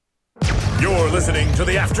You're listening to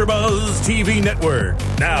the AfterBuzz TV Network,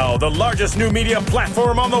 now the largest new media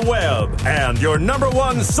platform on the web, and your number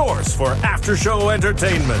one source for after-show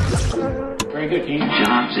entertainment. Very good, Dean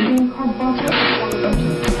Johnson.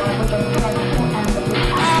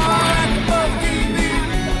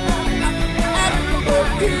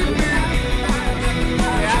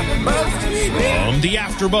 From the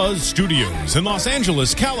AfterBuzz Studios in Los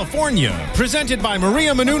Angeles, California, presented by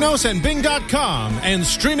Maria Menounos and Bing.com, and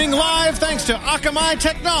streaming live thanks to Akamai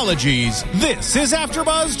Technologies, this is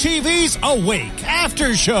AfterBuzz TV's Awake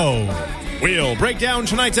After Show. We'll break down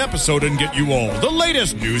tonight's episode and get you all the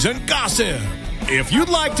latest news and gossip. If you'd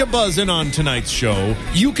like to buzz in on tonight's show,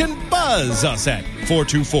 you can buzz us at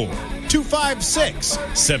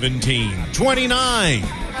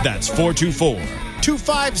 424-256-1729. That's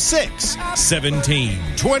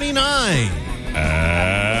 424-256-1729.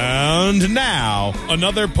 And now,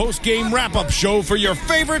 another post-game wrap-up show for your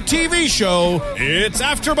favorite TV show. It's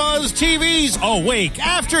AfterBuzz TV's Awake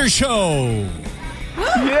After Show.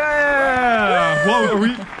 Yeah!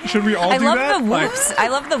 Well, should we all do that? I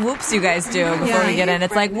love the whoops you guys do before we get in.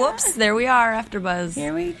 It's like, whoops, there we are, AfterBuzz.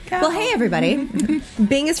 Here we go. Well, hey, everybody.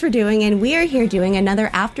 Bing is for doing, and we are here doing another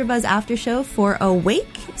AfterBuzz After Show for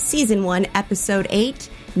Awake, Season 1, Episode 8,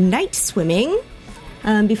 Night Swimming.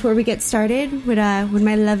 Before we get started, would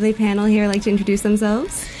my lovely panel here like to introduce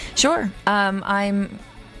themselves? Sure. I'm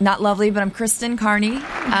not lovely, but I'm Kristen Carney,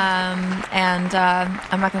 and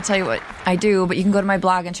I'm not going to tell you what I do, but you can go to my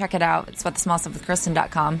blog and check it out. It's about the small stuff with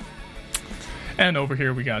Kristen.com. And over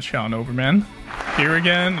here we got Sean Overman. Here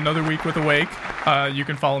again, another week with Awake. You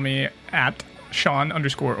can follow me at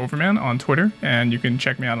Sean_Overman on Twitter, and you can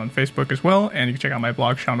check me out on Facebook as well, and you can check out my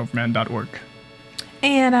blog, SeanOverman.org.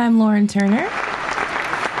 And I'm Lauren Turner.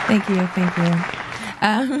 Thank you. You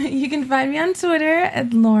can find me on Twitter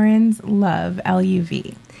at Lauren's Love,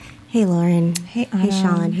 LUV. Hey, Lauren. Hey, Hey,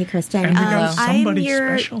 Sean. Hey, Kristen. And we got somebody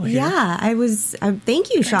special here. Yeah, I was.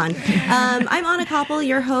 Thank you, Sean. I'm Anna Koppel,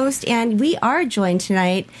 your host, and we are joined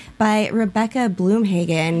tonight by Rebecca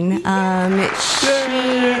Bloomhagen. You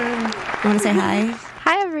want to say hi?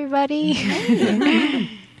 Hi, everybody. Hey.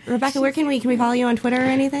 Rebecca, where can we follow you on Twitter or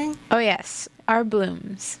anything? Oh, yes. Our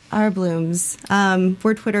Blooms. Our Blooms.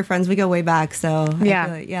 We're Twitter friends. We go way back, so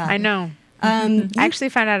Yeah, I know. I actually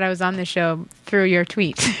found out I was on the show through your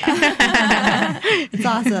tweet. It's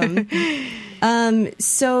awesome.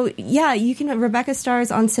 So, yeah, Rebecca stars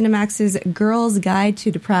on Cinemax's Girls Guide to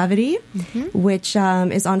Depravity, which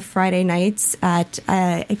is on Friday nights at,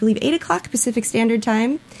 I believe, 8 o'clock Pacific Standard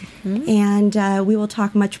Time. And we will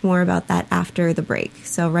talk much more about that after the break.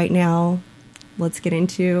 So right now, let's get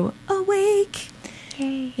into Awake.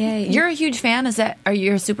 Yay. You're a huge fan? Are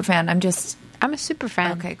you a super fan? I'm a super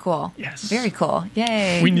fan. Okay, cool. Yes. Very cool.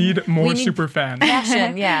 Yay. We need more super fans.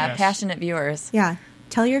 Passion, Yes. passionate viewers. Yeah.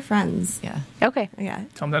 Tell your friends. Yeah. Okay. Yeah.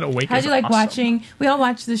 Tell them that Awake How'd is you like awesome. watching? We all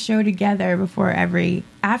watch the show together before every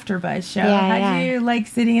AfterBuzz show. Yeah, How'd you like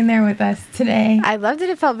sitting in there with us today? I loved it.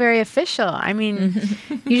 It felt very official. I mean,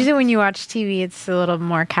 usually when you watch TV, it's a little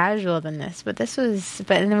more casual than this. But this was...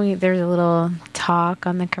 But then there's a little talk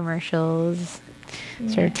on the commercials.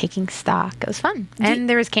 Sort of taking stock. It was fun. And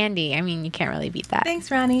there was candy. I mean, you can't really beat that.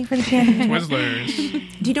 Thanks, Ronnie, for the candy. Twizzlers.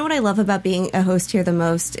 Do you know what I love about being a host here the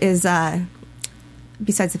most is...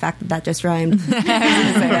 besides the fact that just rhymed. But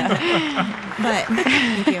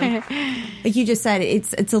thank you. Like you just said,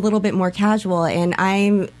 it's a little bit more casual, and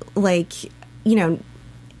I'm like,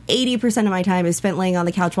 80% of my time is spent laying on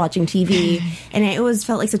the couch watching TV, and I always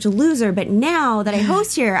felt like such a loser. But now that I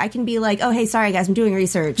host here, I can be like, "Oh, hey, sorry guys, I'm doing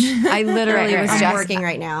research. I literally was I'm working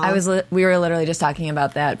right now." We were literally just talking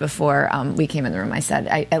about that before we came in the room. I said,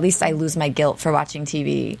 at least I lose my guilt for watching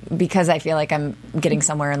TV because I feel like I'm getting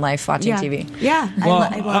somewhere in life watching TV. Yeah, I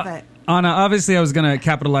love it. Anna, obviously I was going to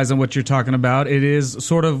capitalize on what you're talking about. It is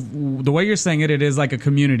sort of, the way you're saying it is like a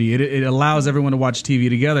community. It allows everyone to watch TV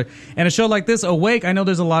together. And a show like this, Awake, I know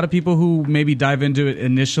there's a lot of people who maybe dive into it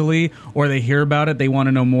initially, or they hear about it, they want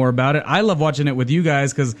to know more about it. I love watching it with you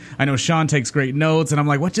guys because I know Sean takes great notes, and I'm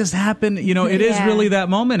like, what just happened? It is really that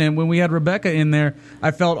moment. And when we had Rebecca in there, I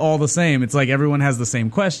felt all the same. It's like everyone has the same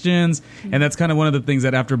questions, and that's kind of one of the things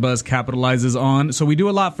that AfterBuzz capitalizes on. So we do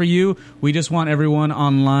a lot for you. We just want everyone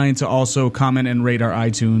online to also comment and rate our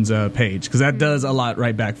iTunes page, because that does a lot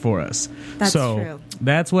right back for us. That's true.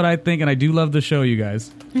 That's what I think, and I do love the show, you guys.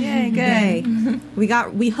 Yay,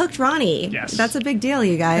 good. We hooked Ronnie. Yes. That's a big deal,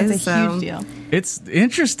 you guys. That's a huge deal. It's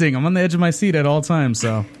interesting. I'm on the edge of my seat at all times,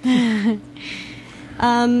 so.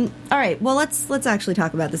 All right, well, let's actually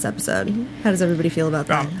talk about this episode. How does everybody feel about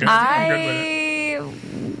that? Good. I'm good with it.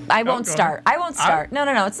 I won't go start. ahead. I won't start.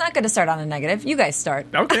 No. It's not good to start on a negative. You guys start.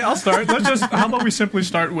 Okay, I'll start. How about we simply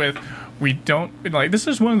start with, we don't, like, this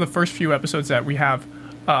is one of the first few episodes that we have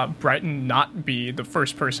Brighton not be the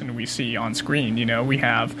first person we see on screen. You know, we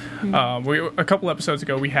have a couple episodes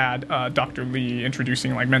ago we had Dr. Lee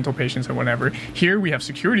introducing like mental patients and whatever. Here we have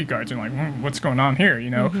security guards and like, what's going on here?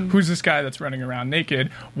 You know, who's this guy that's running around naked?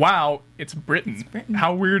 Wow, it's Britain.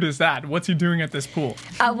 How weird is that? What's he doing at this pool?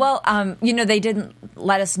 You know, they didn't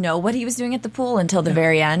let us know what he was doing at the pool until the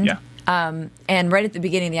very end. Yeah. And right at the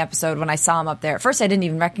beginning of the episode, when I saw him up there, at first I didn't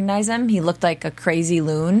even recognize him. He looked like a crazy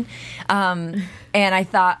loon. And I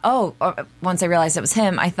thought, once I realized it was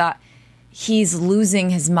him, I thought, he's losing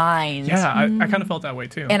his mind. Yeah, I kind of felt that way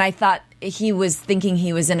too. And I thought he was thinking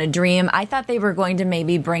he was in a dream. I thought they were going to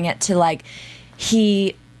maybe bring it to like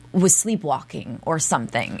he was sleepwalking or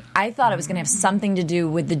something. I thought it was going to have something to do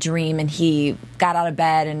with the dream and he got out of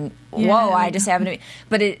bed and, I just happened to be.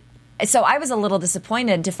 But so I was a little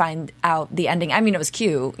disappointed to find out the ending. I mean, it was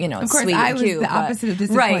cute, you know, it's sweet and cute. I was the opposite of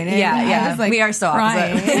disappointed. Right, yeah. I was, like, we are so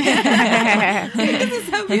crying. opposite. This is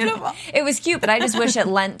so beautiful. It was cute, but I just wish it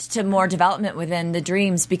lent to more development within the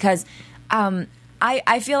dreams because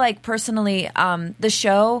I feel like personally the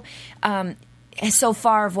show, so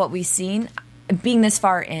far of what we've seen, being this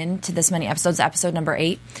far into this many episodes, episode number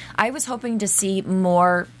 8, I was hoping to see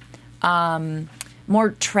more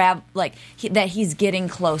that he's getting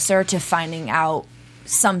closer to finding out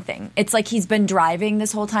something. It's like he's been driving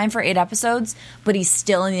this whole time for 8 episodes, but he's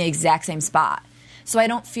still in the exact same spot. So I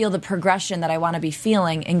don't feel the progression that I want to be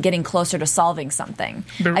feeling in getting closer to solving something.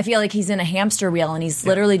 I feel like he's in a hamster wheel and he's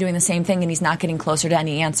literally doing the same thing and he's not getting closer to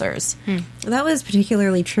any answers. That was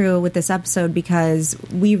particularly true with this episode because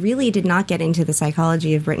we really did not get into the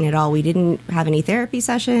psychology of Britain at all. We didn't have any therapy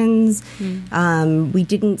sessions. We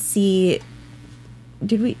didn't see...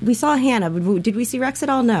 We saw Hannah. Did we see Rex at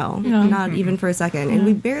all? No. Not even for a second. And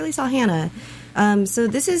we barely saw Hannah. So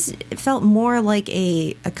it felt more like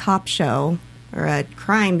a cop show or a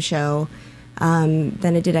crime show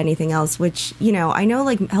than it did anything else, which, you know, I know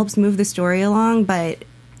like helps move the story along, but,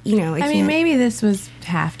 you know, I mean, maybe this was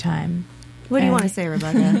halftime. What do you want to say,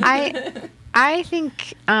 Rebecca? I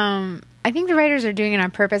think the writers are doing it on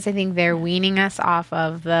purpose. I think they're weaning us off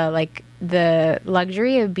of the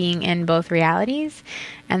luxury of being in both realities,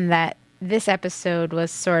 and that this episode was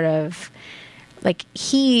sort of like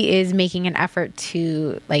he is making an effort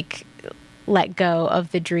to like let go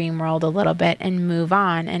of the dream world a little bit and move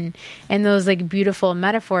on, and those like beautiful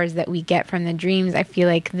metaphors that we get from the dreams, I feel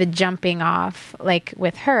like the jumping off, like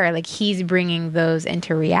with her, like he's bringing those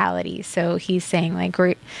into reality. So he's saying like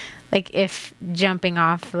if jumping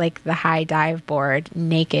off like the high dive board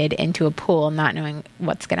naked into a pool, not knowing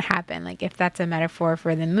what's going to happen, like if that's a metaphor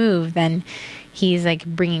for the move, then he's like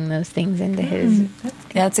bringing those things into his.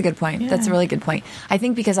 That's a good point. That's a really good point. I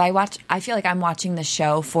think because I feel like I'm watching the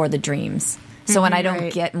show for the dreams. So when I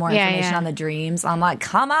don't get more information on the dreams, I'm like,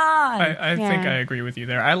 come on. I think I agree with you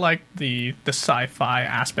there. I like the sci-fi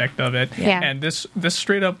aspect of it. Yeah. And this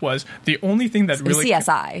straight up was the only thing that really...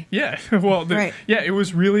 CSI. Yeah. Well, it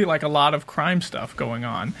was really like a lot of crime stuff going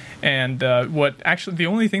on. And the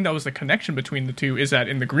only thing that was the connection between the two is that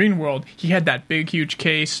in the green world, he had that big, huge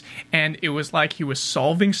case, and it was like he was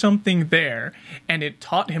solving something there, and it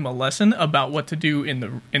taught him a lesson about what to do in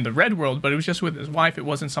the red world, but it was just with his wife. It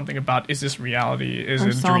wasn't something about, is this reality? Is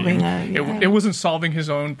it a dream? It wasn't solving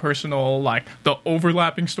his own personal, like, the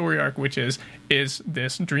overlapping story arc, which is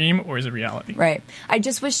this dream or is it reality? Right. I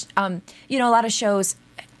just wish, a lot of shows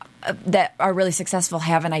that are really successful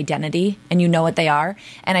have an identity and you know what they are.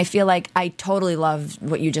 And I feel like I totally love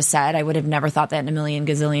what you just said. I would have never thought that in a million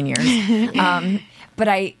gazillion years. But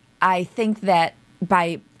I think that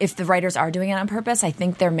if the writers are doing it on purpose, I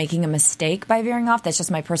think they're making a mistake by veering off. That's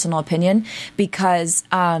just my personal opinion, because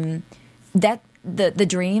that the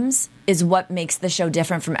dreams is what makes the show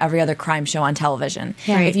different from every other crime show on television.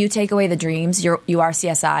 Right. If you take away the dreams, you are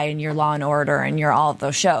CSI and you're Law and Order and you're all of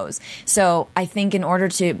those shows. So I think in order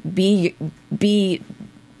to be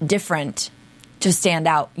different, to stand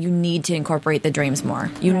out, you need to incorporate the dreams more.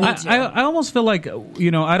 You need to. I almost feel like,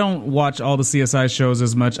 I don't watch all the CSI shows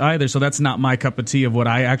as much either, so that's not my cup of tea of what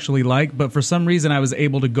I actually like, but for some reason I was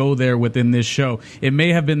able to go there within this show. It may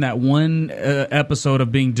have been that one episode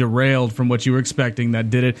of being derailed from what you were expecting that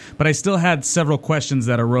did it, but I still had several questions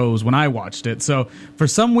that arose when I watched it. So for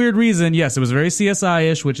some weird reason, yes, it was very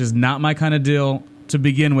CSI-ish, which is not my kind of deal. to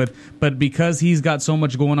begin with, but because he's got so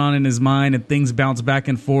much going on in his mind and things bounce back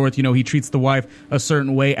and forth, you know, he treats the wife a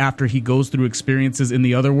certain way after he goes through experiences in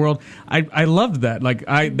the other world. I loved that. Like,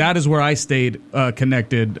 that is where I stayed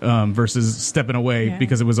connected versus stepping away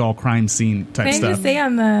because it was all crime scene type Can stuff. I just say,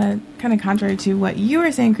 on the kind of contrary to what you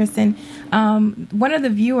were saying, Kristen, one of the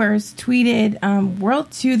viewers tweeted,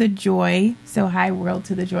 "World to the Joy," so hi World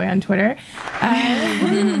to the Joy on Twitter,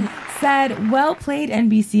 said, "Well played,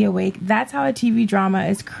 NBC Awake. That's how a TV drama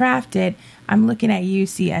is crafted. I'm looking at you,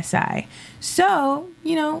 CSI." So,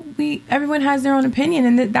 you know, everyone has their own opinion,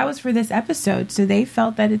 and that was for this episode. So they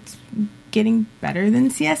felt that it's getting better than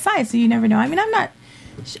CSI. So you never know. I mean,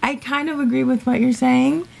 I kind of agree with what you're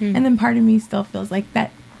saying, and then part of me still feels like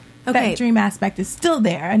that dream aspect is still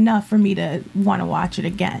there enough for me to want to watch it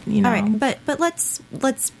again. You know, all right, but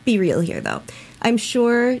let's be real here, though. I'm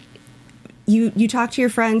sure you talk to your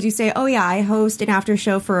friends. You say, "Oh yeah, I host an after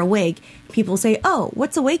show for Awake." People say, "Oh,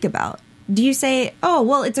 what's Awake about?" Do you say, "Oh,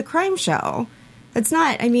 well, it's a crime show"? That's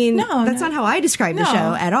not. I mean, that's not how I describe the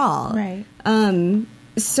show at all. Right.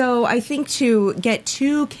 So I think to get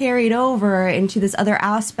too carried over into this other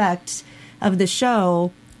aspect of the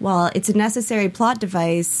show, while it's a necessary plot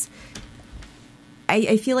device,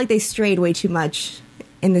 I feel like they strayed way too much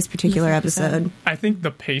in this particular episode. I think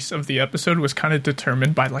the pace of the episode was kind of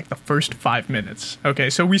determined by like the first 5 minutes.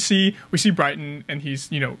 Okay, so we see Brighton, and he's,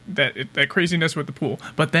 you know, that craziness with the pool,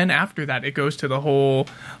 but then after that it goes to the whole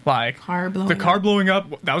like car blowing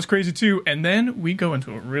up. That was crazy too. And then we go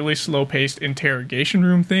into a really slow paced interrogation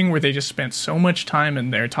room thing where they just spent so much time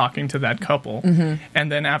in there talking to that couple.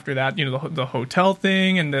 And then after that, you know, the hotel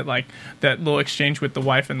thing and that little exchange with the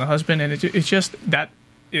wife and the husband, and it's just that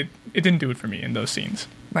it didn't do it for me in those scenes.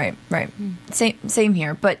 Right. Same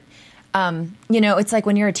here. But, you know, it's like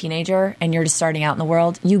when you're a teenager and you're just starting out in the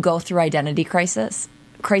world, you go through identity crises.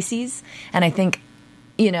 And I think,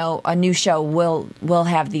 you know, a new show will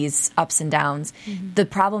have these ups and downs. The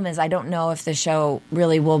problem is I don't know if the show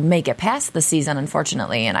really will make it past the season,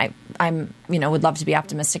 unfortunately. And I'm, you know, would love to be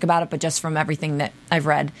optimistic about it, but just from everything that I've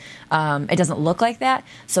read, it doesn't look like that.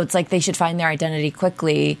 So it's like they should find their identity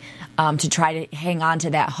quickly to try to hang on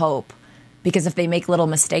to that hope. Because if they make little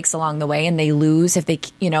mistakes along the way and they lose, if they,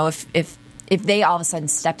 you know, if they all of a sudden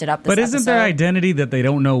stepped it up this But isn't episode, their identity that they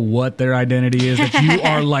don't know what their identity is? That you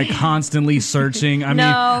are like constantly searching? I mean,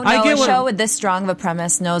 I get a show with this strong of a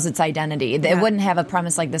premise knows its identity. It wouldn't have a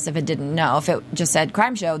premise like this if it didn't know. If it just said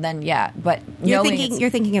crime show, then yeah. But you're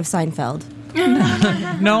thinking of Seinfeld.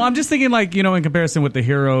 No, I'm just thinking, like, you know, in comparison with the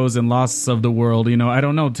Heroes and Losts of the world, you know, I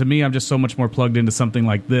don't know. To me, I'm just so much more plugged into something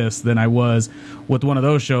like this than I was with one of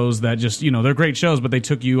those shows that just, you know, they're great shows, but they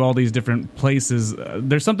took you all these different places.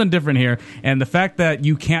 There's something different here. And the fact that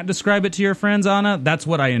you can't describe it to your friends, Anna, that's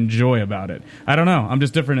what I enjoy about it. I don't know. I'm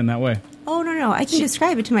just different in that way. Oh, no. I can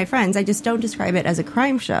describe it to my friends. I just don't describe it as a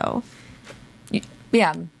crime show.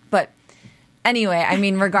 Yeah, but anyway, I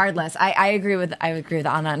mean, regardless, I agree with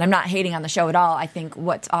Anna, and I'm not hating on the show at all. I think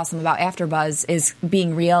what's awesome about AfterBuzz is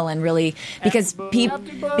being real and really because you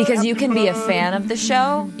can be a fan of the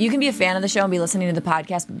show. You can be a fan of the show and be listening to the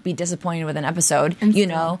podcast, but be disappointed with an episode. You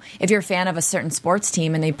know, if you're a fan of a certain sports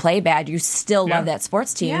team and they play bad, you still love that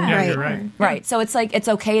sports team. Yeah, you're right. Right. So it's like it's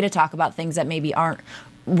okay to talk about things that maybe aren't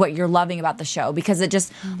what you're loving about the show, because it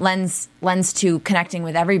just lends to connecting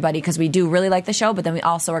with everybody, because we do really like the show, but then we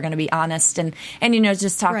also are going to be honest and you know,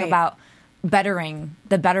 just talk about bettering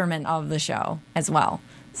the betterment of the show as well.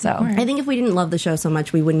 So I think if we didn't love the show so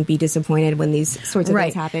much, we wouldn't be disappointed when these sorts of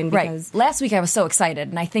things happen. Because last week I was so excited,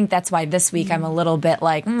 and I think that's why this week I'm a little bit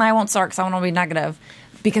like I won't start because I want to be negative.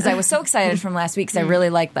 Because I was so excited from last week, because I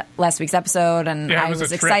really liked last week's episode, and I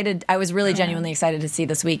was excited. I was really genuinely excited to see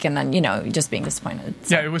this week, and then, you know, just being disappointed.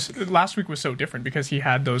 So. Yeah, it was last week was so different because he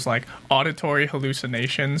had those like auditory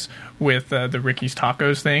hallucinations with the Ricky's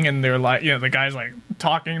Tacos thing, and they're like, the guy's like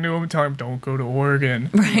talking to him, telling him, "Don't go to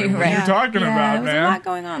Oregon." Right, like, what are you talking about, there was man? a lot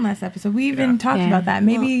going on last episode. We even talked about that.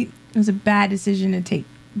 Maybe it was a bad decision to take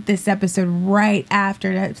this episode play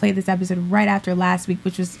this episode right after last week,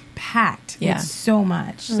 which was packed with so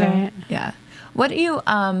much. So yeah.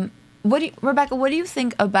 Rebecca, what do you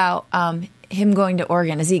think about him going to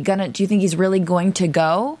Oregon? Do you think he's really going to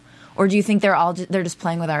go, or do you think they're just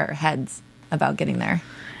playing with our heads about getting there?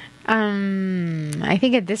 I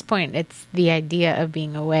think at this point it's the idea of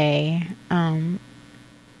being away, and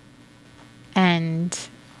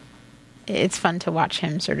it's fun to watch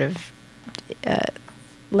him sort of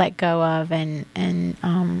let go of and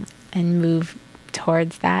move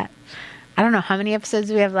towards that. I don't know how many episodes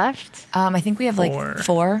we have left. I think we have like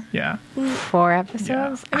 4. Yeah, 4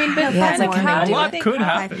 episodes. I mean, but it's like a lot could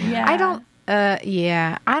happen. Yeah. I don't.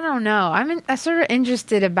 Yeah, I don't know. I'm sort of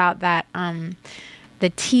interested about that. The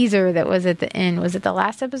teaser that was at the end, was it the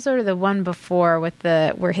last episode or the one before with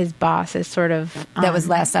where his boss is sort of that was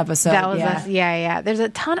last episode. That was yeah. There's a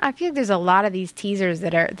ton. I feel like there's a lot of these teasers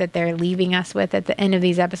that they're leaving us with at the end of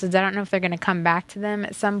these episodes. I don't know if they're going to come back to them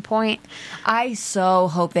at some point. I so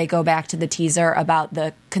hope they go back to the teaser about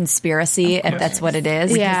the conspiracy, if that's what it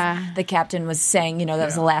is. Yeah, the captain was saying, that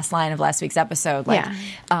was the last line of last week's episode. Like,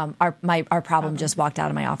 our problem just walked out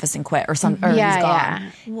of my office and quit, or he's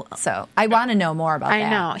gone. Yeah. So I want to know more about. I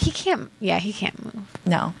know he can't. Yeah, he can't move.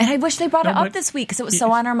 No, and I wish they brought it up this week because it was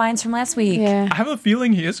so on our minds from last week. Yeah. I have a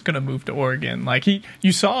feeling he is going to move to Oregon. Like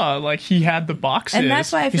you saw, like he had the boxes, and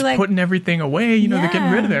that's why I feel like putting everything away. They're getting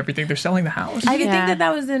rid of everything. They're selling the house. I think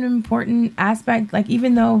that was an important aspect. Like,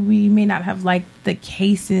 even though we may not have liked the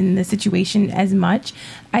case in the situation as much,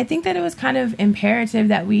 I think that it was kind of imperative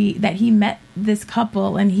that he met this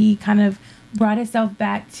couple and he kind of brought himself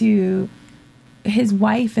back to his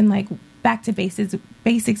wife and like back to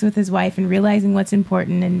basics with his wife and realizing what's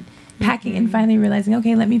important and packing and finally realizing,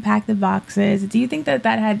 okay, let me pack the boxes. Do you think that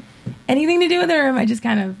had anything to do with it, or am I just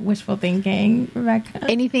kind of wishful thinking, Rebecca?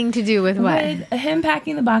 Anything to do with what? With him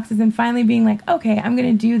packing the boxes and finally being like, okay, I'm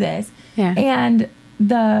going to do this. Yeah. And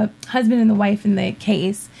the husband and the wife in the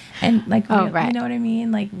case and like, right. You know what I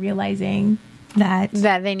mean? Like realizing that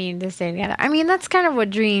they need to stay together. I mean, that's kind of what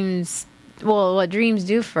dreams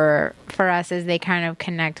do for us is they kind of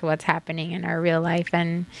connect what's happening in our real life.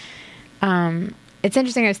 And it's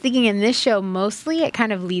interesting. I was thinking in this show, mostly it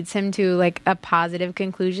kind of leads him to like a positive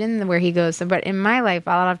conclusion where he goes. But in my life, a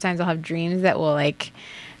lot of times I'll have dreams that will like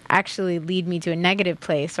actually lead me to a negative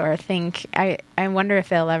place or think. I wonder if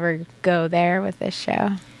they'll ever go there with this show.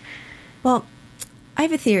 Well, I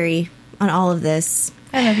have a theory on all of this.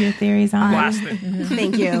 I love your theories on Blast it.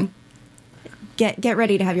 Thank you. Get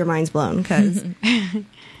ready to have your minds blown because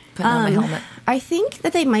Putting on my helmet. I think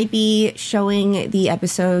that they might be showing the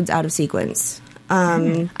episodes out of sequence.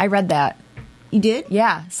 I read that. You did?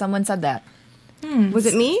 Yeah, someone said that. Was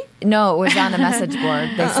it me? No, it was on a message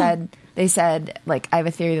board. They said like, I have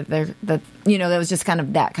a theory that that was just kind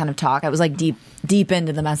of that kind of talk. I was like deep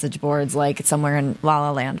into the message boards, like somewhere in La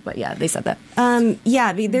La Land. But yeah, they said that.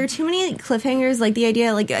 There are too many cliffhangers. Like the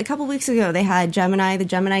idea, like a couple weeks ago, they had Gemini, the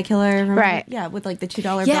Gemini killer, remember? Right? Yeah, with like the $2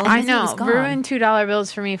 bill. Yeah, I know. Ruined $2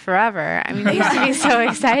 bills for me forever. I mean, they used to be so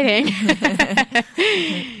exciting.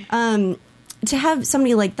 To have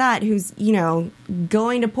somebody like that who's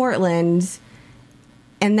going to Portland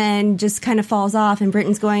and then just kind of falls off, and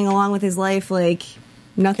Britton's going along with his life like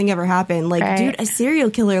nothing ever happened. Like, right. Dude, a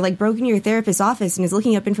serial killer like broke into your therapist's office and is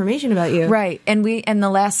looking up information about you. Right. And the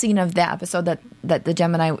last scene of that episode that the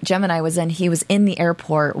Gemini was in, he was in the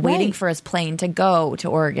airport waiting for his plane to go to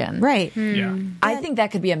Oregon. Right. Yeah. I think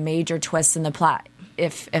that could be a major twist in the plot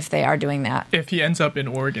if they are doing that. If he ends up in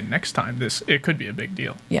Oregon next time, it could be a big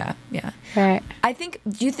deal. Yeah. Right.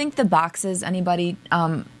 Do you think the boxes, anybody,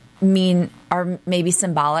 are maybe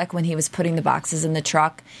symbolic when he was putting the boxes in the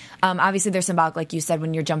truck? Obviously, they're symbolic, like you said,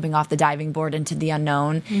 when you're jumping off the diving board into the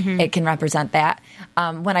unknown. It can represent that.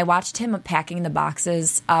 When I watched him packing the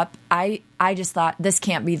boxes up, I just thought, this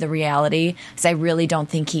can't be the reality, because I really don't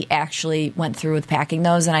think he actually went through with packing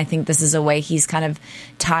those, and I think this is a way he's kind of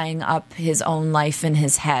tying up his own life in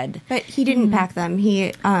his head. But he didn't pack them.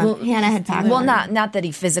 Hannah had packed them. Well, not that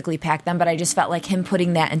he physically packed them, but I just felt like him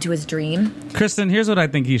putting that into his dream. Kristen, here's what I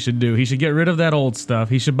think he should do. He should get rid of that old stuff.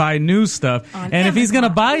 He should buy new stuff. And if he's going to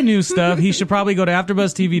buy new stuff, he should probably go to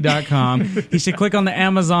AfterBuzzTV.com. He should click on the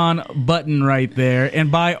Amazon button right there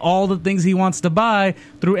and buy all the things he wants to buy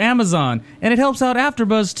through Amazon. And it helps out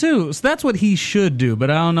AfterBuzz too. So that's what he should do. But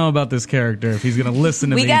I don't know about this character, if he's going to listen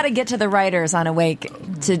to me. We got to get to the writers on Awake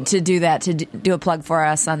to do that, to do a plug for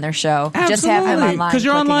us on their show. Absolutely. Just have him online. Because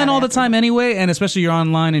you're online all the time anyway, and especially you're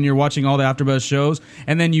online and you're watching all the AfterBuzz shows,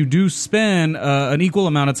 and then you do spend an equal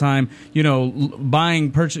amount of time,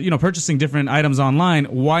 purchasing different items online.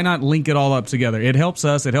 Why not link it all up together? It helps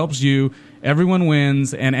us. It helps you. Everyone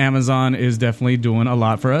wins, and Amazon is definitely doing a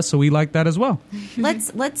lot for us, so we like that as well.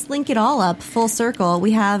 Let's link it all up full circle.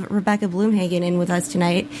 We have Rebecca Bloomhagen in with us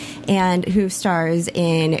tonight, and who stars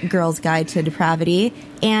in Girls Guide to Depravity.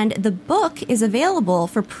 And the book is available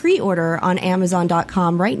for pre-order on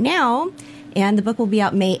Amazon.com right now, and the book will be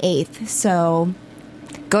out May 8th. So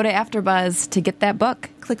go to AfterBuzz to get that book.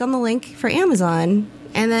 Click on the link for Amazon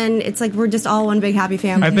And then it's like we're just all one big happy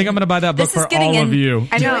family. I think I'm going to buy that book This is for getting all of you.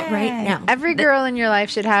 I know, right now. Every girl in your life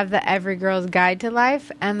should have the Every Girl's Guide to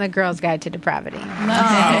Life and the Girl's Guide to Depravity. See,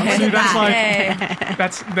 that's like Yay.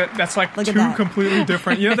 that's like Look at two that. completely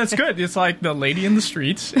different. You know, that's good. It's like the lady in the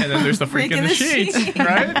streets, and then there's the freak in the sheets,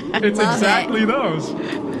 right? It's Love exactly those.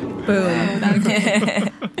 Boom.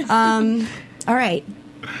 All right.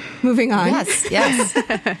 Moving on. Yes.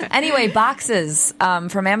 Anyway, boxes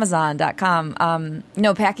from Amazon.com.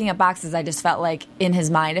 Packing up boxes, I just felt like in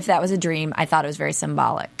his mind, if that was a dream, I thought it was very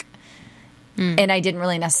symbolic. And I didn't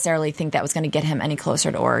really necessarily think that was going to get him any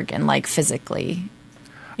closer to Oregon, like physically.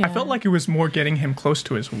 I felt like it was more getting him close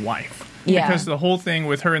to his wife. Yeah. Because the whole thing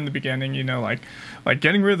with her in the beginning, you know, like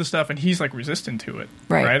getting rid of the stuff, and he's like resistant to it,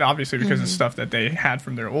 Right. Obviously because it's stuff that they had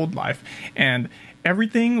from their old life, and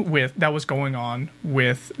everything that was going on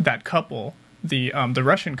with that couple, the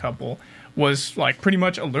Russian couple, was like pretty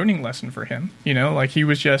much a learning lesson for him. You know, like he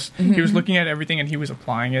was just he was looking at everything and he was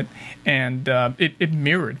applying it, and it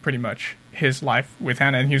mirrored pretty much his life with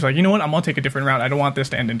Hannah. And he was like, you know what, I'm gonna take a different route. I don't want this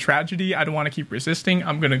to end in tragedy. I don't want to keep resisting.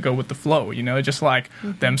 I'm gonna go with the flow. You know, just like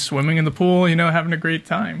them swimming in the pool. You know, having a great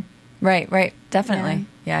time. Right. Definitely.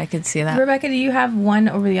 Yeah, I could see that. Rebecca, do you have one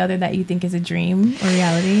over the other that you think is a dream or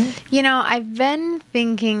reality? You know, I've been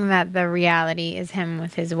thinking that the reality is him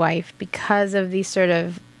with his wife because of these sort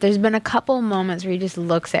of... There's been a couple moments where he just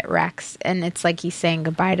looks at Rex and it's like he's saying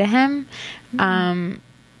goodbye to him.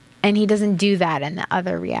 And he doesn't do that in the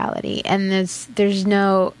other reality. And there's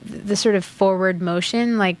no... The sort of forward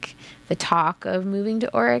motion, like the talk of moving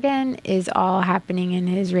to Oregon, is all happening in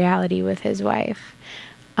his reality with his wife.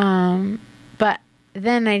 But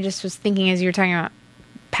then I just was thinking, as you were talking about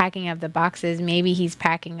packing up the boxes, maybe he's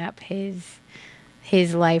packing up his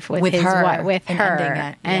life with his her with and her, ending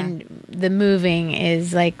it, yeah. and the moving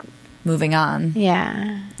is like Moving on.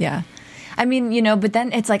 yeah. I mean, you know, but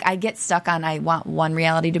then it's like I get stuck on I want one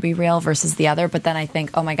reality to be real versus the other, but then I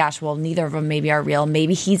think, oh my gosh, well, neither of them maybe are real.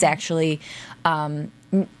 Maybe he's actually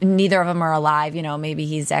neither of them are alive, you know, maybe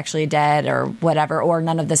he's actually dead or whatever, or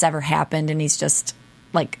none of this ever happened and he's just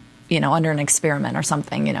like, you know, under an experiment or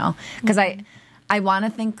something, you know, because I want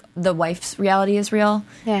to think the wife's reality is real.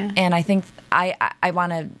 Yeah. And I think I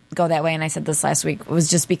want to go that way. And I said this last week was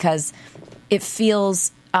just because it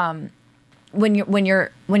feels, when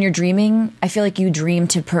you're dreaming, I feel like you dream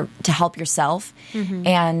to help yourself.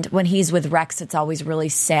 And when he's with Rex, it's always really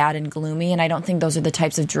sad and gloomy. And I don't think those are the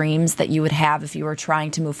types of dreams that you would have if you were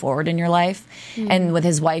trying to move forward in your life. And with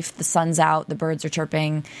his wife, the sun's out, the birds are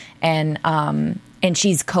chirping, and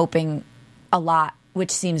she's coping a lot,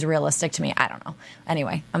 which seems realistic to me. I don't know.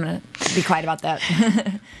 Anyway, I'm going to be quiet about that.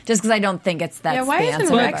 Just because I don't think it's that. Yeah, why the isn't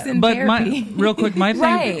answer, Rex in But therapy? real quick, my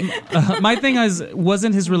thing, my thing is,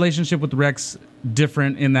 wasn't his relationship with Rex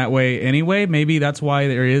different in that way anyway? Maybe that's why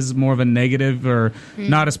there is more of a negative or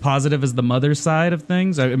not as positive as the mother's side of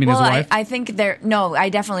things. I mean, his wife. I think I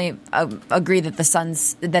definitely agree that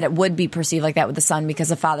that it would be perceived like that with the son because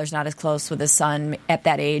the father's not as close with his son at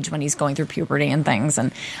that age when he's going through puberty and things.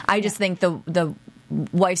 And I just think the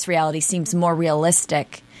wife's reality seems more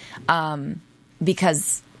realistic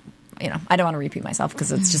because, you know, I don't want to repeat myself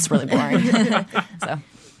because it's just really boring. So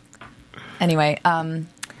anyway,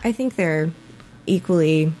 I think they're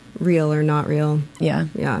equally real or not real. yeah.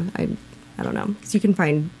 I don't know, because you can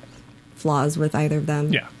find flaws with either of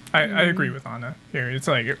them. Yeah, I agree with Anna here. It's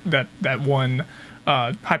like that one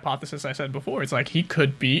hypothesis I said before. It's like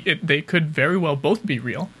they could very well both be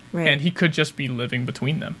real, Right. and he could just be living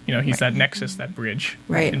between them. You know, he's that nexus, that bridge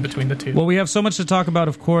Right. in between the two. Well, we have so much to talk about,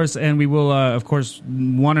 of course, and we will, of course,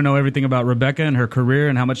 want to know everything about Rebecca and her career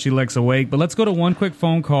and how much she likes Awake. But let's go to one quick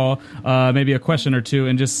phone call, maybe a question or two,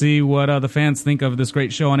 and just see what the fans think of this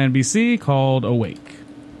great show on NBC called Awake.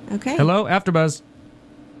 Okay. Hello, AfterBuzz.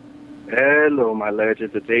 Hello, my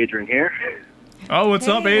legends. It's Adrian here. Oh, what's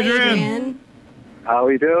up, Adrian? Adrian. How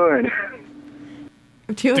we doing?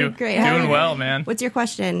 I'm doing great. How are Doing you? well, man. What's your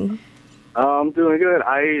question? I'm doing good.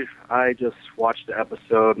 I just watched the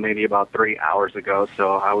episode maybe about 3 hours ago,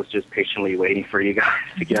 so I was just patiently waiting for you guys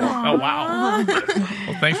to get on. Oh, wow.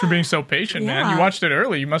 Well, thanks for being so patient, man. Yeah. You watched it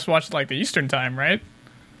early. You must watch like the Eastern time, right?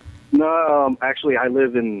 No, actually, I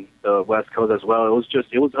live in the West Coast as well.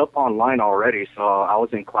 It was up online already, so I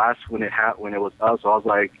was in class when it was up. So I was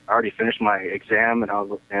like, I already finished my exam,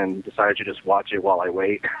 and decided to just watch it while I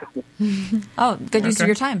wait. Oh, good use of Okay.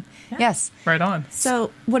 your time. Yes. Right on. So,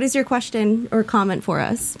 what is your question or comment for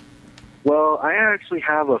us? Well, I actually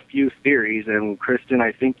have a few theories, and Kristen,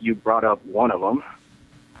 I think you brought up one of them.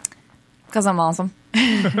 Because I'm awesome.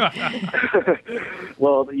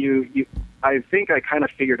 Well, I think I kind of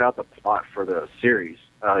figured out the plot for the series.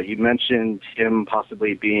 You mentioned him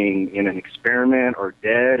possibly being in an experiment or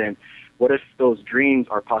dead, and what if those dreams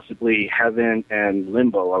are possibly heaven and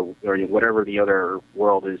limbo or whatever the other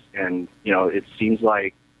world is? And, it seems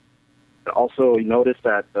like also you notice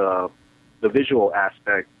that the visual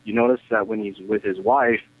aspect, you notice that when he's with his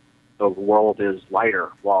wife, the world is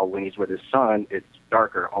lighter, while when he's with his son, it's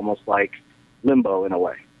darker, almost like limbo in a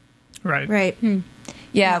way. Right.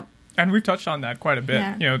 Yeah. And we've touched on that quite a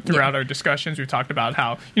bit. Throughout our discussions, we've talked about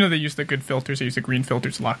how, they use the good filters, they use the green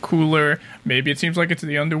filters a lot cooler. Maybe it seems like it's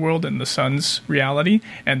the underworld and the sun's reality.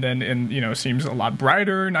 And then, it seems a lot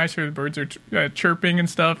brighter, nicer. The birds are chirping and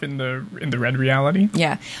stuff in the red reality.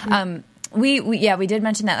 Yeah. We did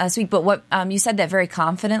mention that last week, but what you said that very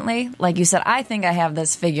confidently, like you said, I think I have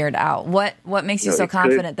this figured out. What makes you so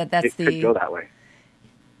confident that that's it could go that way?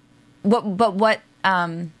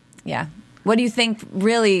 What do you think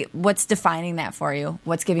really, what's defining that for you?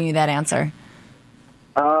 What's giving you that answer?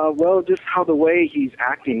 Well, just how the way he's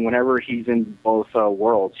acting whenever he's in both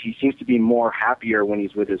worlds. He seems to be more happier when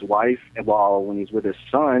he's with his wife, while when he's with his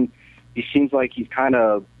son, he seems like he's kind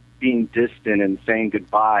of being distant and saying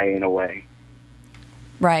goodbye in a way.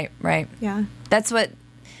 Right. Yeah. That's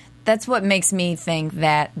what makes me think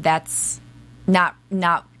that that's not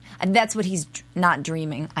that's what he's not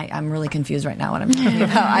dreaming. I'm really confused right now what I'm talking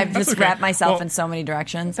about. I've just wrapped myself in so many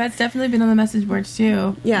directions. That's definitely been on the message boards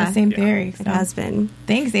too. Yeah. The same theory. It has been.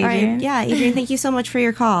 Thanks, Adrian. All right. Yeah, Adrian, thank you so much for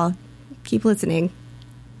your call. Keep listening.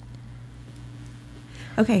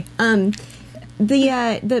 Okay.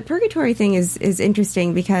 The purgatory thing is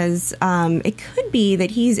interesting because it could be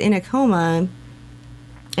that he's in a coma,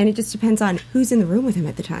 and it just depends on who's in the room with him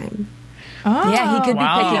at the time. Oh, yeah, he could be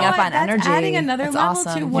picking up on that's energy. Adding another that's level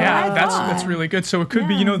awesome. to what I thought. That's really good. So it could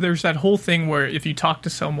be, there's that whole thing where if you talk to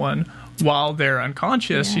someone while they're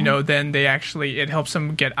unconscious, then it helps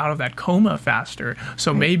them get out of that coma faster.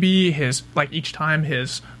 So maybe each time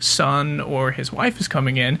his son or his wife is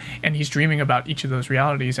coming in and he's dreaming about each of those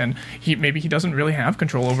realities, and he doesn't really have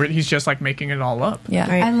control over it. He's just making it all up. Yeah,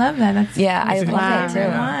 right. I love that. I love that too.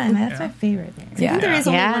 That's my favorite thing. I think there is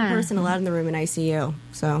only one person allowed in the room in ICU.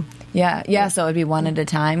 So so it'd be one at a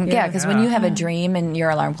time. Yeah, because when you have a dream and your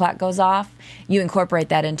alarm clock goes off, you incorporate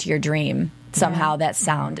that into your dream. Somehow that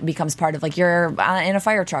sound becomes part of you're in a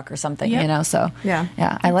fire truck or something, So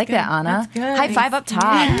I like that, Anna. High five up top.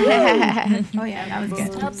 Oh yeah, that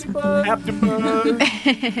was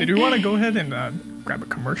good. Did we want to go ahead and grab a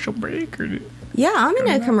commercial break? Yeah, I'm in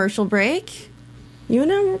a commercial break. You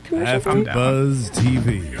in a commercial break? AfterBuzz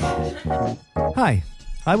TV. Hi,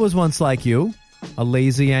 I was once like you. A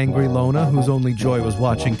lazy, angry loner whose only joy was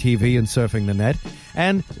watching TV and surfing the net.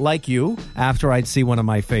 And, like you, after I'd see one of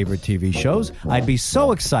my favorite TV shows, I'd be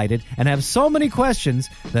so excited and have so many questions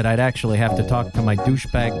that I'd actually have to talk to my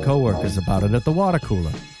douchebag coworkers about it at the water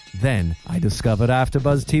cooler. Then I discovered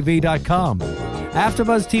AfterBuzzTV.com.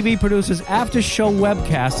 AfterBuzz TV produces after-show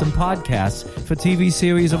webcasts and podcasts for TV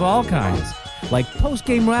series of all kinds, like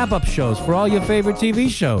post-game wrap-up shows for all your favorite TV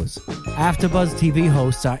shows. AfterBuzz TV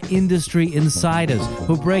hosts are industry insiders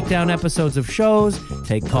who break down episodes of shows,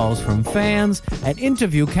 take calls from fans, and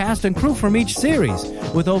interview cast and crew from each series,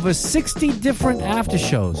 with over 60 different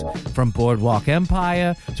after-shows, from Boardwalk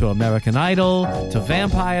Empire to American Idol to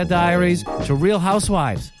Vampire Diaries to Real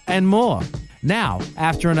Housewives, and more. Now,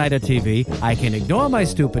 after a night of TV, I can ignore my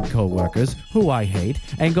stupid coworkers, who I hate,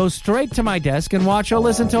 and go straight to my desk and watch or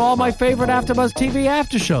listen to all my favorite AfterBuzz TV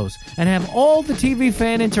after shows, and have all the TV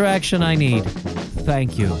fan interaction I need.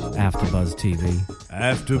 Thank you, AfterBuzz TV.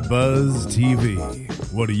 AfterBuzz TV.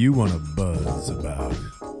 What do you want to buzz about?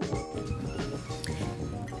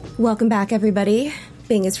 Welcome back, everybody.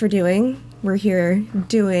 Bing is for doing. We're here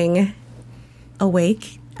doing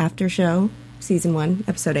Awake After Show, Season 1,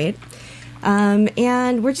 Episode 8.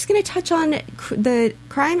 And we're just going to touch on the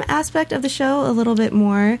crime aspect of the show a little bit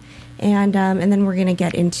more, and then we're going to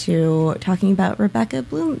get into talking about Rebecca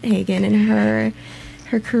Blumhagen and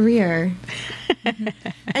her career.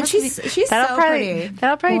 And she's so pretty.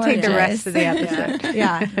 That'll probably take the rest of the episode.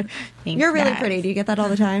 Yeah. You're really pretty. Do you get that all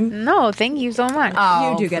the time? No, thank you so much.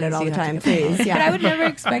 You do get it all the time, please. Yeah. But I would never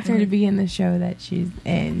expect her to be in the show that she's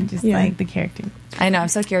in, just like the character. I know. I'm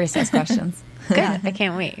so curious to ask questions. Good. I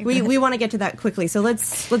can't wait. We want to get to that quickly, so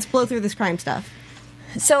let's blow through this crime stuff.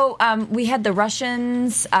 So we had the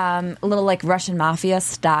Russians, a little like Russian mafia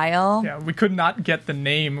style. Yeah, we could not get the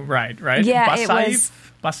name right? Yeah, it was...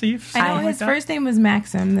 Basayev? I know his first name was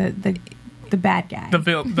Maxim, the bad guy.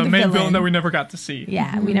 The main villain that we never got to see.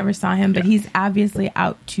 Yeah, we never saw him, but he's obviously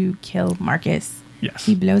out to kill Marcus. Yes.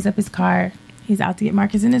 He blows up his car. He's out to get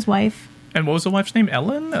Marcus and his wife. And what was the wife's name?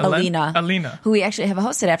 Alina. Alina. Who we actually have a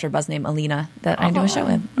hosted after Buzz named Alina that I do a show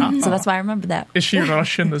with. So that's why I remember that. Is she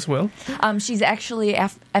Russian as well? She's actually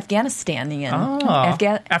Afghanistanian.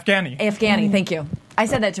 Afghani. Thank you. I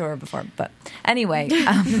said that to her before, but anyway,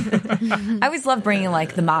 I always love bringing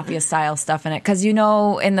like the mafia style stuff in it because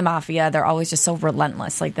in the mafia they're always just so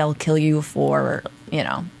relentless. Like they'll kill you for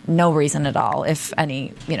no reason at all. If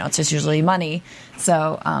any, it's just usually money.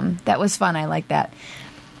 So that was fun. I like that.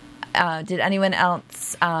 Did anyone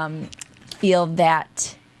else feel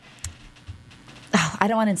that? Oh, I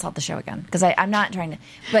don't want to insult the show again because I'm not trying to,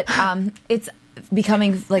 but it's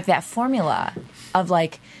becoming like that formula of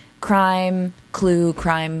like crime, clue,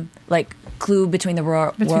 like clue between the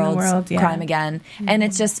worlds, crime again, and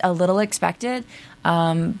it's just a little expected.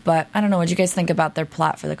 But I don't know. What do you guys think about their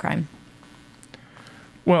plot for the crime?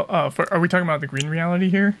 Well, are we talking about the green reality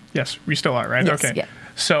here? Yes, we still are, right? Yes, okay. yeah.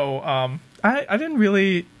 So I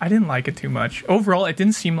didn't like it too much. Overall, it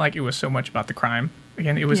didn't seem like it was so much about the crime.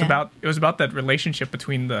 Again, it was about that relationship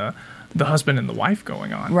between the husband and the wife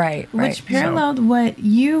going on. Right. Which paralleled what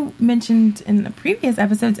you mentioned in the previous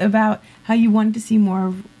episodes about how you wanted to see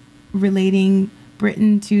more relating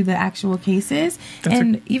Britain to the actual cases.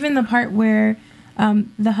 Even the part where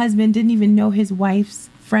the husband didn't even know his wife's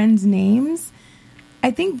friends' names. I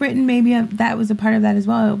think Britain that was a part of that as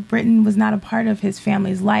well. Britain was not a part of his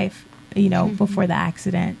family's life, before the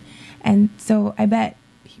accident. And so I bet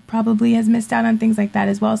he probably has missed out on things like that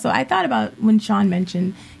as well. So I thought about when Sean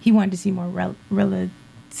mentioned he wanted to see more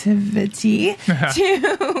relativity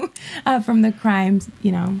to from the crimes,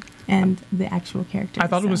 and the actual characters. I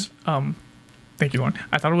thought it was thank you, Lauren.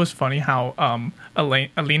 I thought it was funny how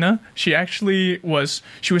Alina, she was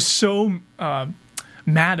so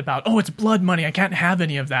mad about, it's blood money, I can't have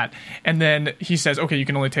any of that. And then he says, okay, you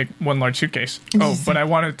can only take one large suitcase. But I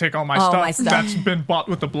want to take all my stuff that's been bought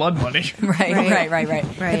with the blood money. Right.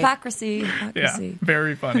 Hypocrisy. Yeah,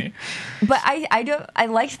 very funny. But I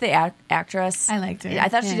liked the actress. I liked her. I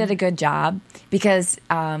thought she did a good job because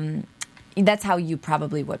that's how you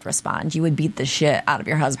probably would respond. You would beat the shit out of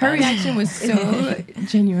your husband. Her reaction was so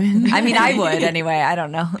genuine. I mean, I would anyway. I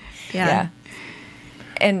don't know. Yeah.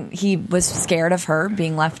 And he was scared of her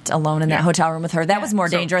being left alone in that hotel room with her. That was more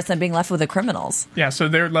dangerous than being left with the criminals. Yeah, so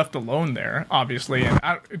they're left alone there, obviously. And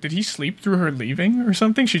did he sleep through her leaving or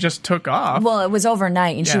something? She just took off. Well, it was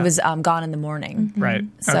overnight, and she was gone in the morning. Right.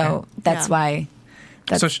 So that's why.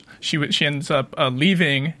 So she ends up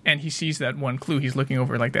leaving, and he sees that one clue. He's looking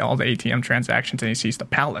over all the ATM transactions, and he sees the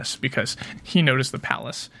palace because he noticed the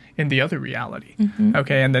palace in the other reality.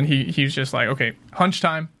 Okay, and then he's just like, okay, hunch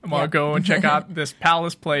time. I'm gonna go and check out this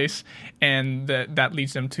palace place, and that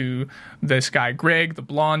leads them to this guy Greg, the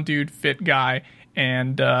blonde dude, fit guy.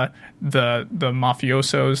 And the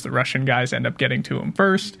mafiosos, the Russian guys, end up getting to him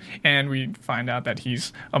first, and we find out that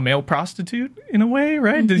he's a male prostitute in a way,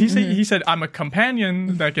 right? Did he say? He said, "I'm a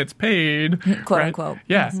companion that gets paid," quote unquote.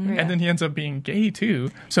 Yeah, and then he ends up being gay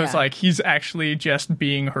too. So it's like he's actually just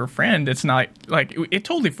being her friend. It's not like it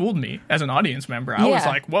totally fooled me as an audience member. I was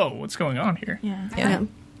like, "Whoa, what's going on here?" Yeah.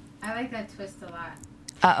 I like that twist a lot.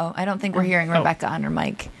 I don't think we're hearing Rebecca on her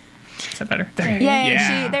mic. Is that better?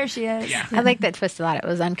 There she is. Yeah. I like that twist a lot. It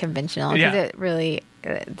was unconventional. Yeah. It really,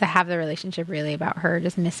 to have the relationship really about her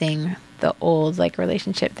just missing the old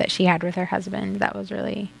relationship that she had with her husband. That was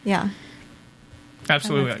really... Yeah.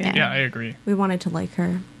 Absolutely. I agree. We wanted to like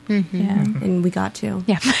her. Mm-hmm. And we got to.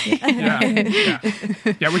 Yeah.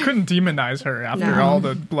 We couldn't demonize her after all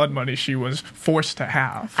the blood money she was forced to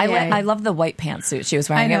have. I love the white pantsuit she was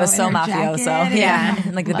wearing. It was so mafioso.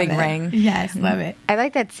 And the big ring. Yes, love it. I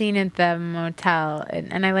like that scene at the motel,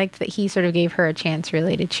 and I liked that he sort of gave her a chance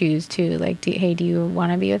really to choose too. Do you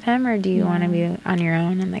want to be with him or do you want to be on your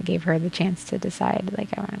own? And that gave her the chance to decide,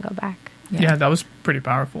 I want to go back. Yeah, that was pretty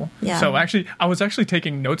powerful. Yeah. So actually, I was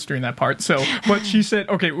taking notes during that part. So what she said,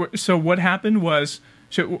 okay, so what happened was,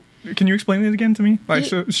 can you explain it again to me?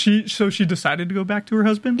 So she decided to go back to her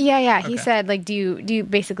husband? Yeah. Okay. He said, do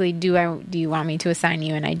you want me to assign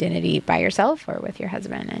you an identity by yourself or with your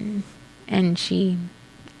husband? And she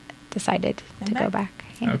decided to go back.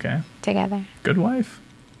 Okay. Together. Good wife.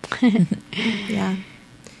 Yeah.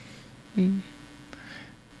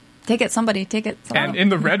 Take it, somebody. And in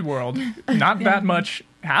the Red world, not that much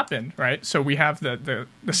happened, right? So we have the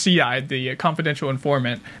CI, the confidential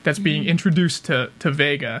informant, that's being introduced to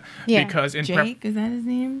Vega because in Jake, is that his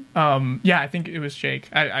name? I think it was Jake.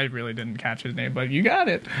 I really didn't catch his name, but you got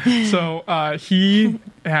it. So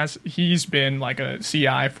he's been a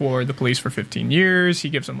CI for the police for 15 years. He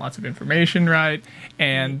gives them lots of information, right?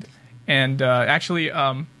 And actually.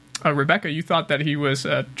 Rebecca, you thought that he was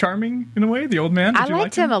charming in a way, the old man? I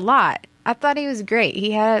liked him a lot. I thought he was great.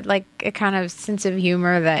 He had like a kind of sense of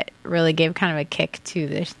humor that really gave kind of a kick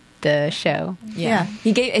to the show. Yeah.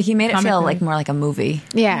 He made it Comic feel relief. like more like a movie.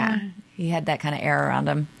 Yeah. He had that kind of air around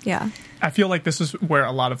him. Yeah. I feel like this is where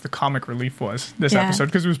a lot of the comic relief was this Yeah. episode,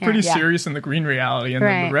 because it was pretty Yeah. serious in the green reality, and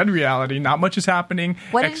then Right. the red reality, not much is happening.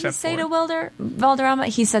 What did he except say for to Valderrama?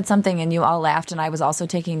 He said something, and you all laughed, and I was also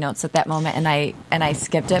taking notes at that moment, and I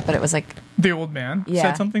skipped it, but it was like, the old man Yeah.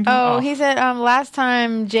 said something to him? Oh, he said, last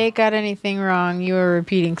time Jake got anything wrong, you were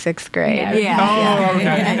repeating 6th grade. Yeah. Oh, okay.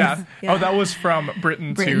 Yeah. Yeah. Oh, that was from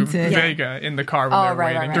Britain to Vega in the car when Oh, they were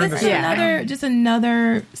right, waiting right, during right. the This is scene.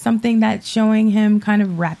 another something that's showing him kind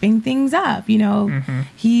of wrapping things up. You know,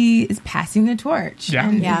 he is passing the torch. Yeah.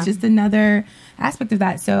 And Yeah. it's just another aspect of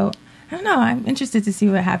that. So I don't know. I'm interested to see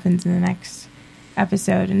what happens in the next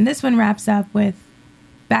episode. And this one wraps up with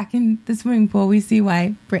back in the swimming pool. We see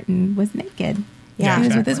why Britain was naked. Yeah, he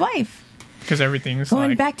was with exactly. his wife. Because everything's Going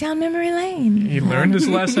like, back down memory lane. he learned his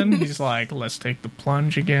lesson. He's like, let's take the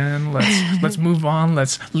plunge again. Let's move on.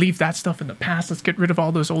 Let's leave that stuff in the past. Let's get rid of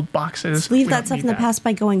all those old boxes. Leave We that don't stuff need in the that. past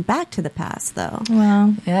by going back to the past, though.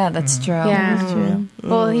 Well, yeah, that's true. Yeah. that's true.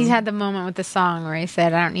 Well, he's had the moment with the song where he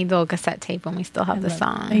said, I don't need the old cassette tape when we still have the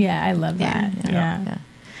song. Yeah, I love that. Yeah. Yeah.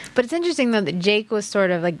 But it's interesting, though, that Jake was sort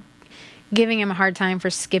of like giving him a hard time for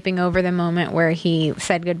skipping over the moment where he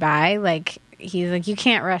said goodbye. Like, he's like, you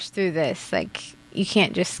can't rush through this. Like, you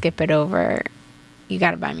can't just skip it over. You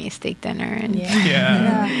got to buy me a steak dinner. And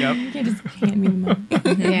Yeah. Yep. You can't just hand me the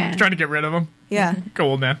money. yeah. Trying to get rid of him. Yeah. Go,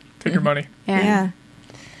 old man. Take your money. Yeah.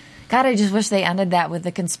 God, I just wish they ended that with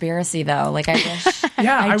the conspiracy, though. Like, I wish.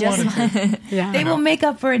 Yeah, I just wanted to. Yeah. They will make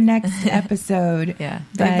up for it next episode. Yeah.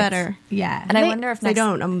 They but- better. Yeah. And I wonder if They next,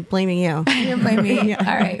 don't. I'm blaming you. You're blaming me. All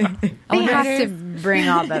right. They have to bring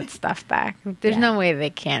all that stuff back. There's no way they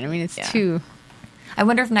can. I mean, it's too... I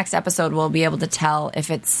wonder if next episode we'll be able to tell if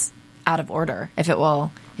it's out of order, if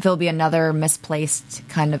it'll be another misplaced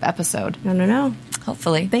kind of episode. No.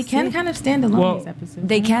 Hopefully, They can kind of stand alone Well, these episodes.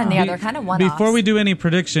 They can. Yeah, they're kind of one-offs. Before we do any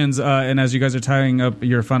predictions, and as you guys are tying up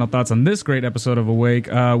your final thoughts on this great episode of Awake,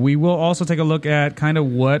 we will also take a look at kind of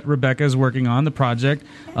what Rebecca is working on, the project.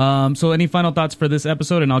 So any final thoughts for this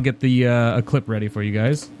episode, and I'll get the a clip ready for you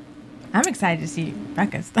guys. I'm excited to see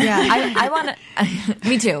Becca's. Yeah. I want to.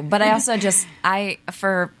 Me too. But I also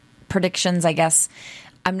for predictions, I guess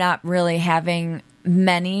I'm not really having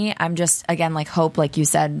many. I'm just, again, like hope, like you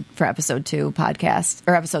said, for episode 2 podcast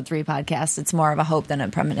or episode 3 podcast. It's more of a hope than a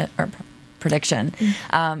prediction.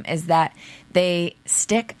 Is that they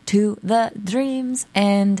stick to the dreams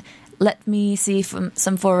and let me see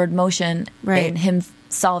some forward motion in him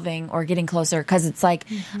solving or getting closer, because it's like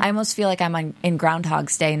I almost feel like I'm in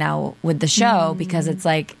Groundhog's Day now with the show, because it's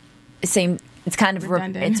like same. It's kind of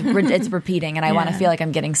it's repeating, and I want to feel like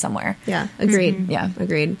I'm getting somewhere. Yeah. Agreed. Yeah,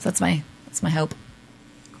 Agreed. So that's my hope.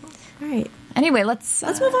 All right. Anyway, let's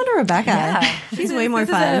move on to Rebecca. Yeah. She's way more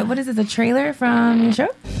fun. What is this? A trailer from your show?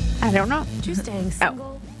 I don't know. You're staying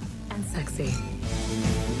single and sexy.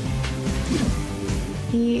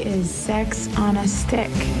 He is sex on a stick.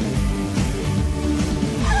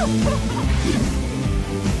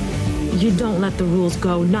 You don't let the rules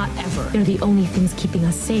go, not ever. They're the only things keeping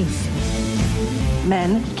us safe.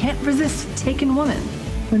 Men can't resist taking women.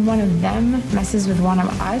 When one of them messes with one of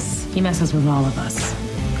us, He messes with all of us.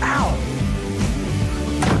 ow!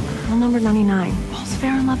 Rule number 99. All's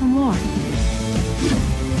fair in love and war.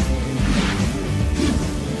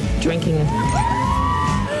 Drinking and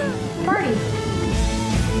Party.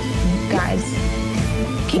 guys.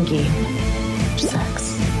 Kinky.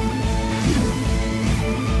 Sex.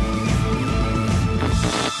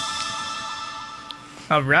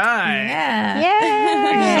 All right.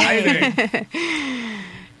 Yeah. Exciting.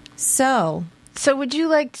 So would you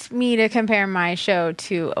like me to compare my show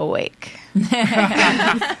to Awake?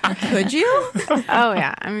 could you? Oh,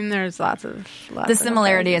 yeah. I mean, there's lots of the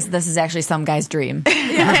similarity is this is actually some guy's dream.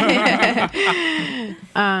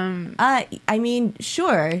 I mean,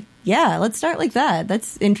 sure. Yeah, let's start like that.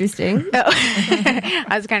 That's interesting. I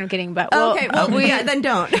was kind of kidding, but well, okay, well, then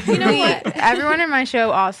don't. You know what? Everyone in my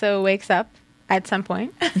show also wakes up at some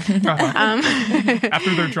point.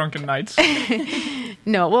 After their drunken nights.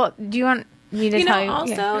 No, well, do you want me to tell you?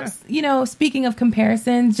 Also, speaking of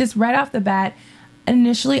comparisons, just right off the bat,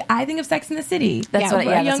 initially, I think of Sex and the City. That's what- a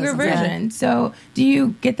yeah, that's younger what- yeah. version. So, do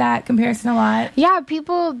you get that comparison a lot? Yeah,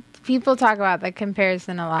 people talk about the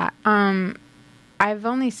comparison a lot. I've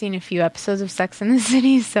only seen a few episodes of Sex and the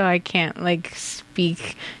City, so I can't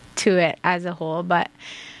speak to it as a whole. But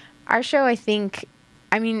our show, I think,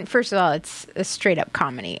 I mean, first of all, it's a straight up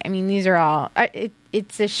comedy. I mean, these are all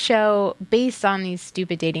it's a show based on these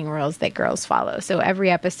stupid dating rules that girls follow. So every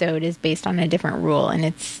episode is based on a different rule, and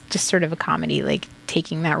it's just sort of a comedy, like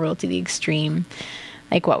taking that rule to the extreme,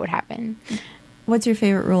 like what would happen. What's your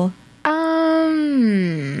favorite rule?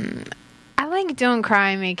 I like Don't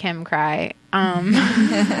Cry, Make Him Cry. And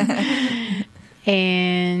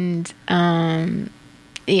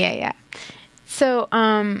yeah. So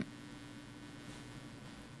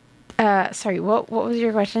sorry, what was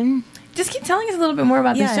your question? Just keep telling us a little bit more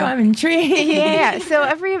about the show. I'm intrigued. Yeah.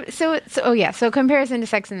 So comparison to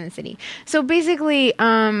Sex and the City. So basically,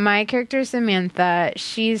 my character Samantha,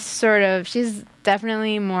 she's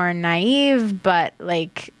definitely more naive, but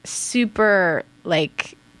like super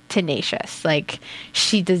like tenacious. Like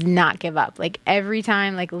she does not give up. Like every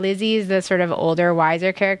time, like Lizzie is the sort of older,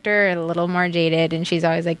 wiser character, a little more jaded, and she's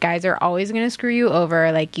always like, guys are always going to screw you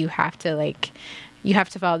over. Like you have to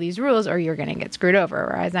follow these rules or you're going to get screwed over.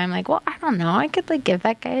 Whereas I'm like, well, I don't know. I could like give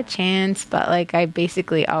that guy a chance, but like I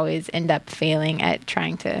basically always end up failing at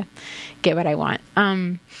trying to get what I want.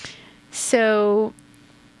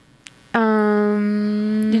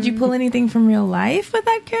 Did you pull anything from real life with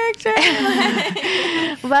that character?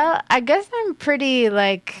 Well, I guess I'm pretty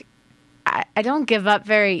like I don't give up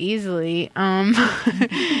very easily.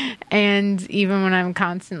 And even when I'm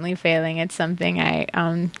constantly failing at something, I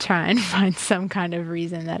try and find some kind of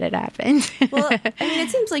reason that it happened. Well, I mean, it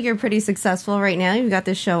seems like you're pretty successful right now. You've got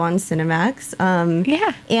this show on Cinemax.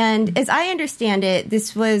 Yeah. And as I understand it,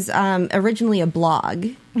 this was originally a blog.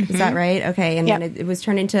 Is that right? Okay. And then it was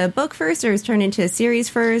turned into a book first, or it was turned into a series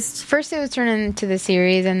first? First, it was turned into the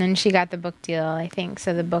series, and then she got the book deal, I think.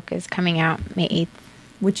 So the book is coming out May 8th.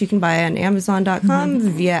 Which you can buy on Amazon.com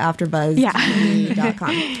via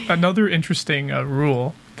AfterBuzz.com. Another interesting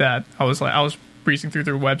rule that I was breezing through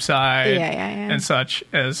their website and such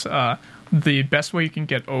as the best way you can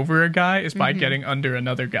get over a guy is by getting under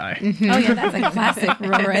another guy. Oh yeah, that's a classic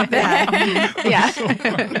rule right there. Yeah. So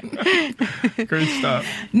great stuff.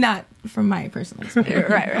 Not from my personal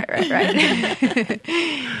experience. Right.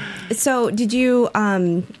 So did you...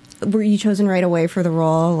 were you chosen right away for the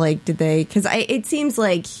role? Like, did they? Because it seems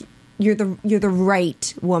like you're the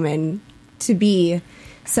right woman to be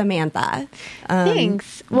Samantha.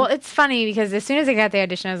 Thanks. Well, it's funny because as soon as I got the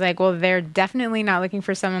audition, I was like, well, they're definitely not looking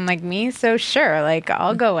for someone like me. So sure, like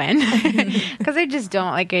I'll go in because I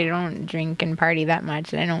don't drink and party that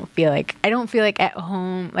much, and I don't feel like at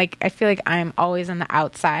home. Like I feel like I'm always on the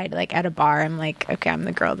outside. Like at a bar, I'm like, okay, I'm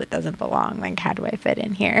the girl that doesn't belong. Like how do I fit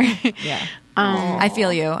in here? Yeah. I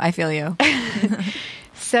feel you.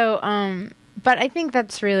 So, but I think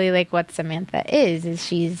that's really like what Samantha is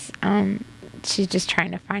she's just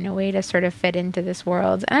trying to find a way to sort of fit into this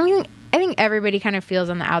world. And I mean, I think everybody kind of feels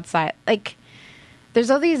on the outside. Like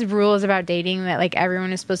there's all these rules about dating that like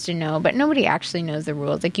everyone is supposed to know, but nobody actually knows the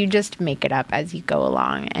rules. Like you just make it up as you go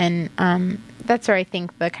along. And, that's where I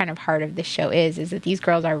think the kind of heart of this show is that these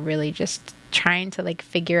girls are really just trying to like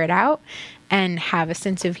figure it out and have a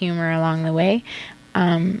sense of humor along the way.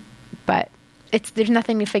 But there's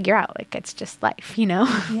nothing to figure out. Like it's just life, you know?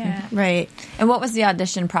 Yeah. Right. And what was the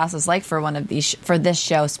audition process like for one of these for this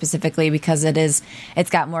show specifically? Because it's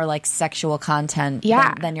got more like sexual content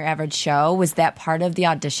than your average show. Was that part of the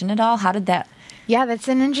audition at all? How did that? Yeah, that's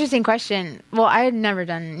an interesting question. Well, I had never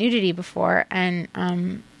done nudity before,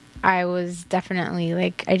 and I was definitely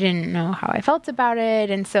like, I didn't know how I felt about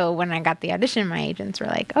it. And so when I got the audition, my agents were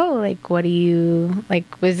like, oh, like, what do you,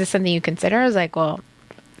 like, was this something you consider? I was like, well,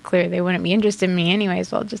 clearly they wouldn't be interested in me anyways,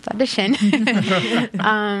 so I'll just audition.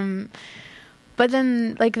 But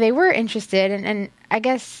then, like, they were interested. And I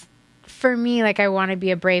guess for me, like, I want to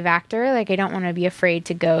be a brave actor. Like, I don't want to be afraid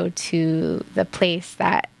to go to the place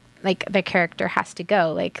that, like, the character has to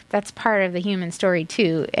go. Like, that's part of the human story,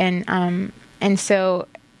 too. And so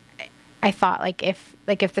I thought like if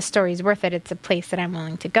the story's worth it, it's a place that I'm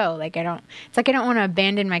willing to go. Like I don't want to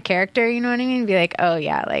abandon my character, you know what I mean? Be like, oh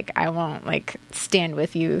yeah, like I won't like stand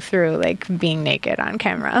with you through like being naked on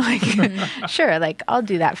camera. Like sure, like I'll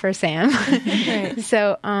do that for Sam. Right.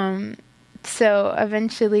 So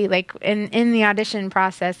eventually like in the audition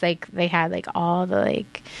process, like they had like all the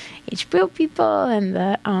like HBO people and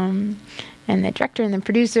the director and the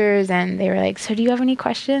producers, and they were like, so do you have any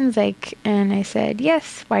questions? Like, and I said,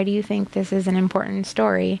 yes. Why do you think this is an important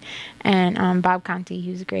story? And Bob Conti,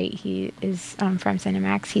 who's great, he is from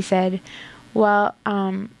Cinemax, he said, well,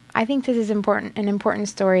 I think this is an important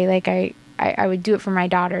story. Like I would do it for my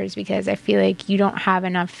daughters because I feel like you don't have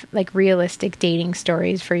enough like realistic dating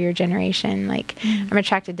stories for your generation. Like I'm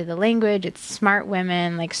attracted to the language. It's smart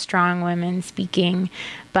women, like strong women speaking,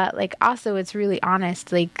 but like also it's really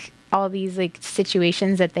honest. Like all these like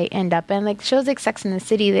situations that they end up in. Like shows like Sex and the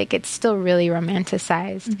City, like it's still really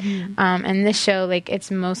romanticized. And this show, like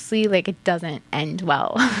it's mostly like it doesn't end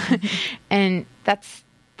well. And that's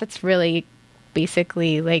really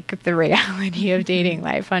basically like the reality of dating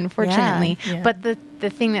life, unfortunately. Yeah. But the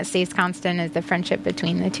thing that stays constant is the friendship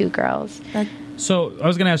between the two girls. So I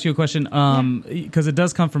was going to ask you a question, because it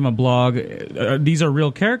does come from a blog. These are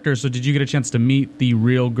real characters. So did you get a chance to meet the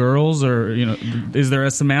real girls, or is there a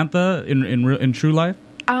Samantha in true life?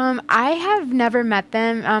 I have never met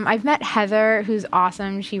them. I've met Heather, who's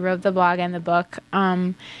awesome. She wrote the blog and the book.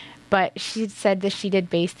 But she said that she did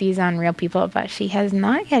base these on real people, but she has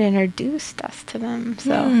not yet introduced us to them.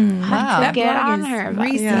 So have to get on her.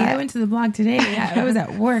 I went to the blog today. I was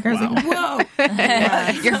at work. I was like, whoa.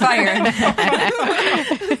 You're fired. I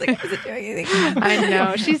was like, is it doing anything? I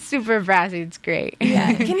know. She's super brassy. It's great.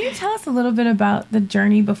 Yeah. Can you tell us a little bit about the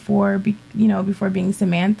journey before being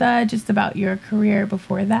Samantha, just about your career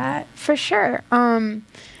before that? For sure.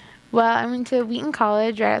 Well, I went to Wheaton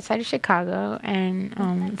College right outside of Chicago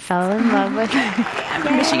and fell in love with I'm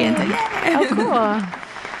from Michigan. So Oh, cool.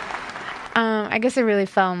 I guess I really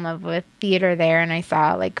fell in love with theater there, and I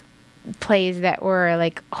saw like plays that were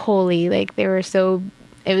like holy, like they were so.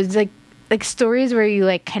 It was like stories where you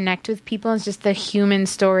like connect with people. It's just the human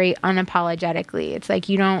story unapologetically. It's like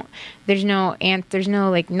there's no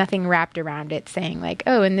like nothing wrapped around it saying like,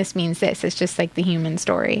 oh, and this means this. It's just like the human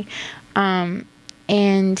story.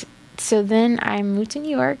 And so then I moved to New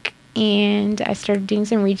York and I started doing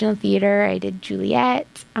some regional theater. I did Juliet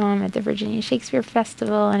at the Virginia Shakespeare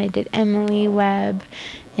Festival, and I did Emily Webb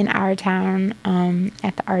in our town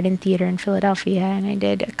at the Arden Theater in Philadelphia, and I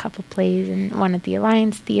did a couple plays and one at the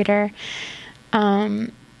Alliance Theater.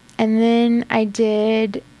 And then I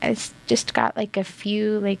just got like a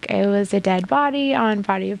few, like it was a dead body on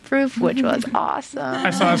Body of Proof, which was awesome. I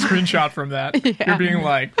saw a screenshot from that. Yeah. You're being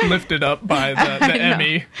like lifted up by the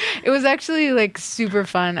Emmy. It was actually like super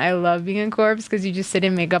fun. I love being in corps because you just sit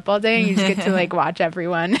in makeup all day and you just get to like watch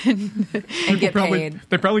everyone and get paid.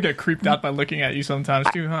 They probably get creeped out by looking at you sometimes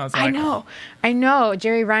too, huh? It's like, I know.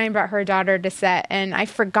 Jerry Ryan brought her daughter to set, and I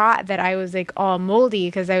forgot that I was like all moldy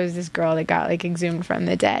because I was this girl that got like exhumed from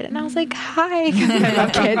the dead, and I was like, hi, because I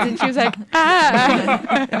love kids, and she was like,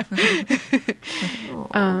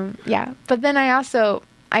 yeah. But then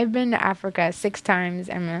I've been to Africa 6 times.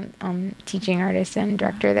 I'm a teaching artist and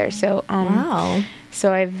director there. So, wow.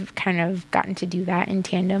 So I've kind of gotten to do that in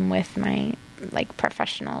tandem with my like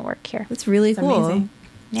professional work here. That's really cool. Amazing.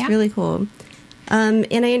 It's really cool. And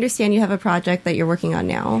I understand you have a project that you're working on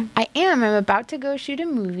now. I am. I'm about to go shoot a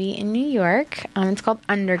movie in New York. It's called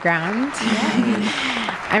Underground.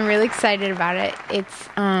 I'm really excited about it. It's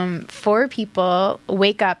 4 people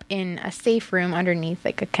wake up in a safe room underneath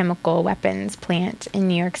like a chemical weapons plant in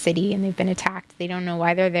New York City, and they've been attacked. They don't know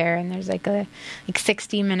why they're there, and there's like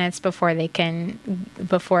 60 minutes before like the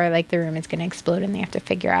room is going to explode, and they have to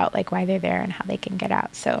figure out like why they're there and how they can get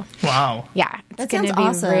out. So wow, yeah, that sounds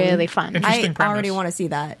awesome. Really fun. I already want to see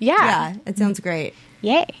that. Yeah, it sounds great.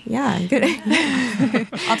 Yay. Yeah, good.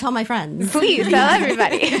 I'll tell my friends. Please tell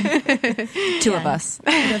everybody. 2 of us.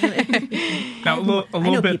 Now, a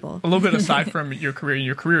little bit aside from your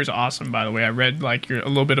career is awesome, by the way. I read like a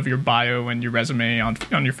little bit of your bio and your resume on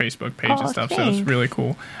your Facebook page and stuff, thanks. so it's really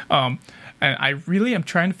cool. And I really am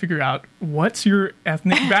trying to figure out what's your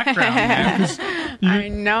ethnic background, man. I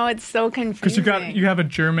know, it's so confusing. Because you have a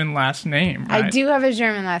German last name, right? I do have a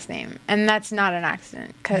German last name, and that's not an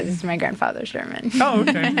accident because my grandfather's German. Oh,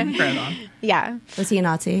 okay. Right on. Yeah. Was he a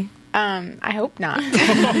Nazi? I hope not.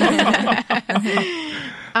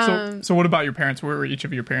 So what about your parents? Where were each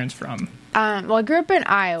of your parents from? Well, I grew up in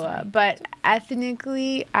Iowa, but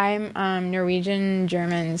ethnically, I'm Norwegian,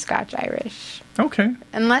 German, Scotch, Irish. Okay.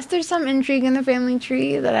 Unless there's some intrigue in the family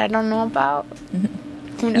tree that I don't know about.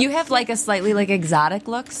 You have like a slightly like exotic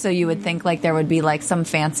look, so you would think like there would be like some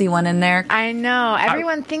fancy one in there. I know.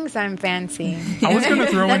 Everyone thinks I'm fancy. I was going to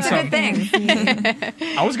throw in some. That's a good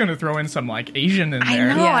thing. I was going to throw in some like Asian in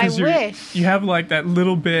there. I know. I wish. You have like that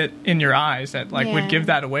little bit in your eyes that like would give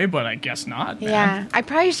that away, but I guess not. Man. Yeah, I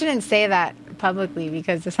probably shouldn't say that publicly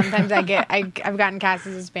because sometimes I've gotten cast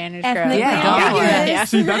as a Spanish girl. Yeah.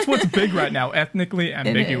 See, that's what's big right now. Ethnically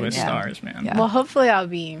ambiguous stars, man. Yeah. Well, hopefully I'll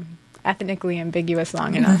be ethnically ambiguous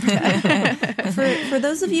long enough. For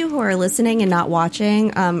those of you who are listening and not watching,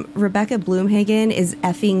 Rebecca Bloomhagen is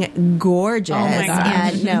effing gorgeous. Oh my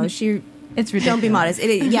gosh. And no, she It's ridiculous. Don't be modest.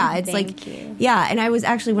 It's Thank like, you. yeah. And I was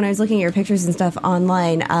actually, when I was looking at your pictures and stuff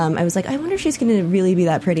online, I was like, I wonder if she's going to really be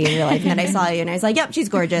that pretty in real life. And then I saw you, and I was like, yep, she's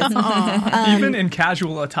gorgeous. Even in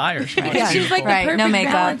casual attire, she's She's like the perfect no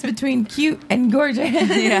makeup. balance between cute and gorgeous.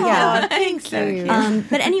 Yeah. Thanks. So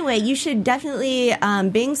But anyway, you should definitely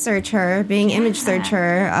Bing search her, Bing image search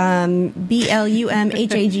her,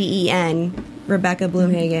 BLUMHAGEN, Rebecca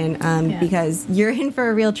Bloomhagen, because you're in for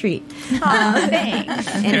a real treat. Thanks.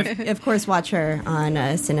 And of course, watch her on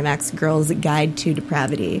Cinemax Girls Guide to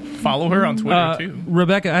Depravity. Follow her on Twitter too.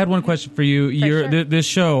 Rebecca, I had one question for you. This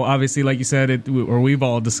show, obviously, like you said, or we've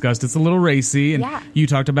all discussed, it's a little racy, and you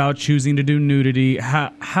talked about choosing to do nudity.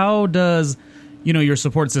 How does your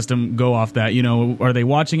support system go off that? Are they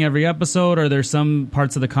watching every episode? Are there some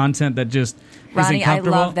parts of the content that just Ronnie, isn't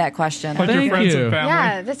comfortable? I love that question. Like your friends and family.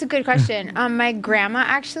 Yeah, that's a good question. My grandma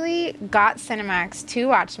actually got Cinemax to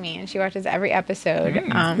watch me, and she watches every episode.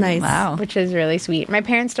 Nice. Wow. Which is really sweet. My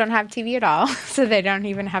parents don't have TV at all, so they don't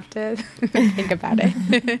even have to think about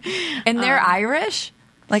it. And they're Irish?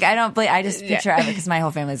 Like, I just picture it because my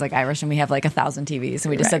whole family's like Irish, and we have like 1,000 TVs,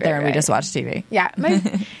 and we just sit there and we just watch TV. Yeah,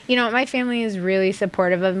 my family is really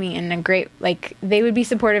supportive of me, and they would be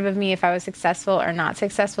supportive of me if I was successful or not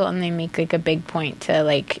successful, and they make like a big point to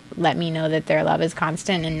like let me know that their love is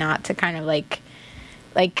constant and not to kind of like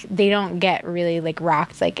they don't get really like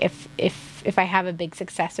rocked. Like if I have a big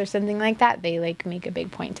success or something like that, they like make a big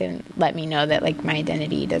point to let me know that like my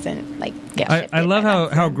identity doesn't like get shifted. I love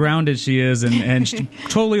how grounded she is, and she,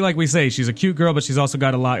 totally like we say, she's a cute girl, but she's also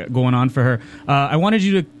got a lot going on for her. I wanted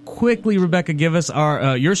you to quickly, Rebecca, give us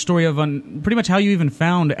your story of pretty much how you even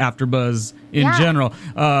found AfterBuzz in general.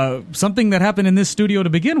 Something that happened in this studio to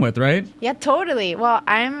begin with, right? Yeah, totally. Well,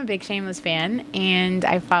 I am a big Shameless fan, and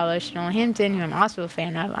I follow Chanel Hampton, who I'm also a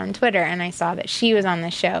fan of, on Twitter, and I saw that she was on the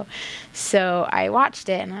show. So I watched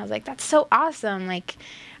it, and I was like, that's so awesome. Like,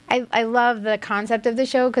 I love the concept of the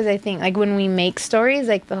show, because I think, like, when we make stories,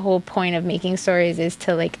 like, the whole point of making stories is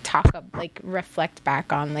to, like, reflect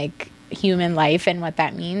back on, like, human life and what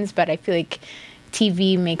that means. But I feel like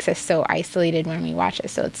TV makes us so isolated when we watch it,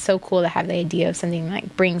 so it's so cool to have the idea of something that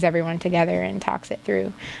like brings everyone together and talks it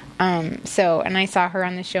through. And I saw her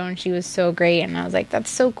on the show, and she was so great, and I was like, that's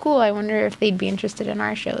so cool. I wonder if they'd be interested in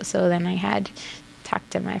our show. So then I had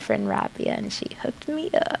talked to my friend Rabia, and she hooked me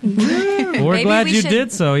up. Well, we're glad you did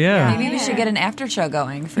so. Maybe we should get an after show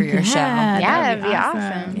going for your show. Yeah, that'd be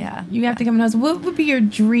awesome. Yeah, you have to come and host. What would be your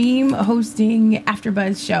dream hosting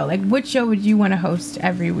AfterBuzz show? Like, what show would you want to host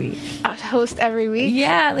every week? Host every week?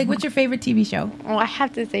 Yeah, like, what's your favorite TV show? Well, I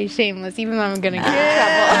have to say Shameless, even though I'm gonna get in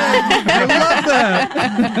trouble. I love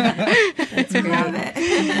that. That's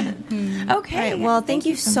great. Okay. Well, thank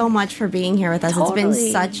you so much for being here with us. Totally. It's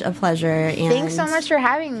been such a pleasure. And thanks so much for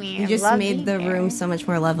having me. You just made the room so much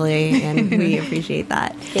more lovely, and we appreciate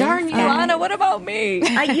that. Darn you, Lana, what about me?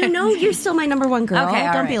 You're still my number one girl. Okay,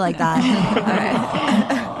 Don't be like that.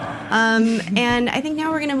 All right. And I think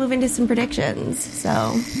now we're going to move into some predictions. So.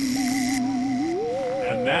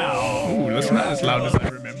 And now. Ooh, that's not as loud as I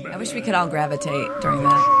remember. I wish we could all gravitate during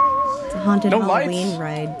that. It's a haunted No Halloween lights.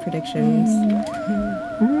 ride predictions.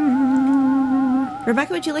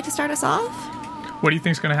 Rebecca, would you like to start us off? What do you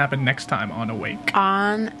think's going to happen next time on Awake?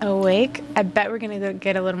 On Awake, I bet we're going to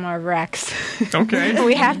get a little more Rex. Okay.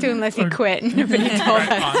 We have to unless he quit. Nobody told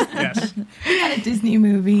us. Yes. We got a Disney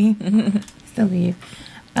movie. Still leave.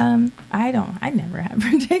 I never have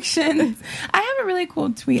predictions. I have a really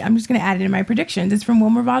cool tweet. I'm just going to add it in my predictions. It's from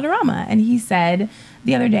Wilmer Valderrama, and he said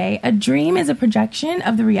the other day, "A dream is a projection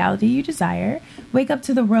of the reality you desire. Wake up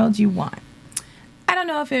to the world you want." I don't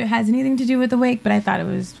know if it has anything to do with Awake, but I thought it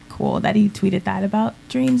was cool that he tweeted that about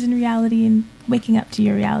dreams and reality and waking up to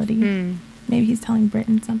your reality. Maybe he's telling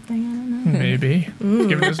Britain something. I don't know. Maybe.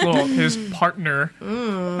 Giving his partner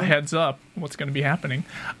a heads up what's going to be happening.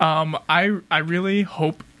 I really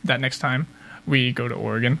hope that next time we go to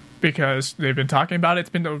Oregon, because they've been talking about it. It's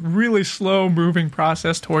been a really slow moving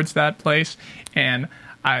process towards that place, and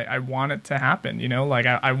I want it to happen, like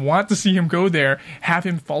I want to see him go there, have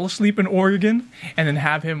him fall asleep in Oregon, and then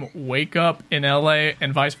have him wake up in LA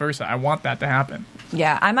and vice versa. I want that to happen.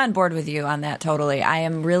 Yeah, I'm on board with you on that totally. I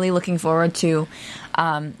am really looking forward to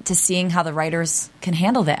seeing how the writers can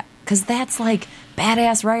handle that, because that's like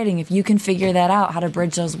badass writing. If you can figure that out, how to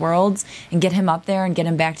bridge those worlds and get him up there and get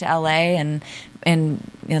him back to LA and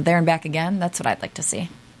there and back again, that's what I'd like to see.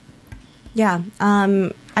 Yeah.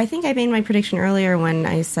 I think I made my prediction earlier when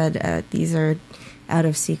I said these are out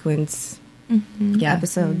of sequence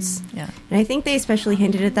episodes. Yeah. And I think they especially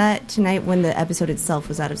hinted at that tonight when the episode itself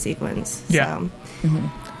was out of sequence. Yeah. So,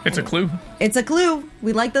 It's a clue. it's a clue.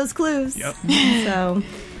 We like those clues. Yep. So,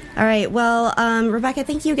 All right. Well, Rebecca,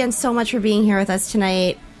 thank you again so much for being here with us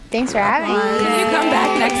tonight. Thanks for having me. Can you come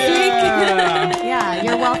back next week? Yeah,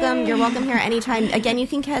 you're welcome. You're welcome here anytime. Again, you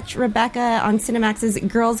can catch Rebecca on Cinemax's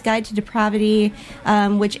Girls Guide to Depravity,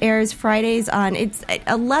 which airs Fridays on, it's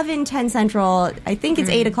 11:10 Central. I think it's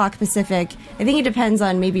 8 o'clock Pacific. I think it depends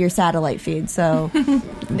on maybe your satellite feed. So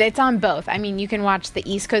It's on both. I mean, you can watch the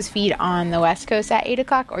East Coast feed on the West Coast at 8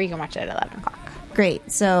 o'clock, or you can watch it at 11 o'clock.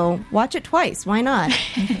 great. So watch it twice. Why not?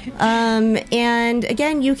 And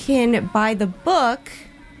again, you can buy the book.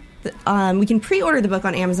 We can pre-order the book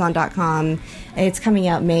on Amazon.com. It's coming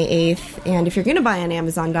out May 8th. And if you're going to buy on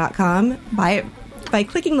Amazon.com, buy it by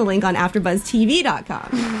clicking the link on AfterBuzzTV.com.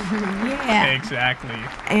 Yeah. Exactly.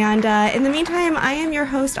 And in the meantime, I am your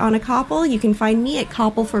host, Anna Koppel. You can find me at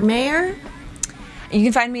Koppel for Mayor. You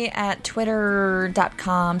can find me at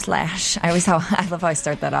twitter.com/ I love how I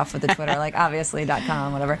start that off with the Twitter, like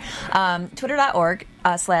obviously.com, whatever. Twitter.org /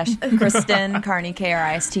 Kristen Carney,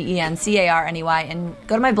 KristenCarney. And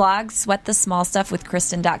go to my blog, Sweat the Small Stuff with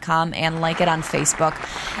Kristen.com, and like it on Facebook.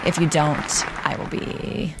 If you don't, I will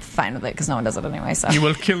be fine with it because no one does it anyway. So you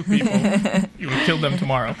will kill people. You will kill them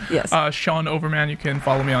tomorrow. Yes. Sean Overman, you can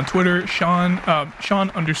follow me on Twitter,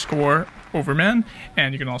 Sean_Overman,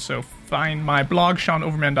 and you can also find my blog,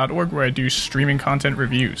 SeanOverman.org, where I do streaming content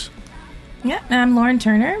reviews. Yeah, and I'm Lauren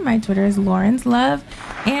Turner. My Twitter is Lauren's Love,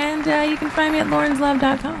 and you can find me at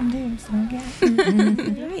laurenslove.com too. So yeah.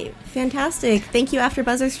 All right, fantastic. Thank you,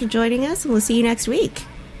 AfterBuzzers, for joining us, and we'll see you next week.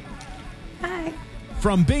 Bye.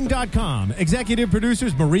 From Bing.com, executive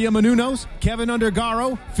producers Maria Menounos, Kevin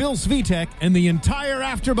Undergaro, Phil Svitek, and the entire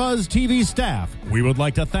AfterBuzz TV staff, we would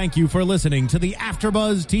like to thank you for listening to the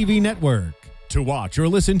AfterBuzz TV network. To watch or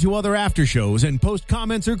listen to other after shows and post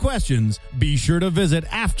comments or questions, be sure to visit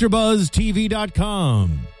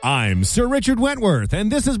AfterBuzzTV.com. I'm Sir Richard Wentworth, and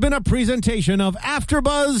this has been a presentation of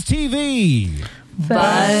AfterBuzz TV.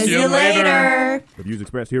 Buzz you later. The views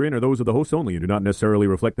expressed herein are those of the hosts only and do not necessarily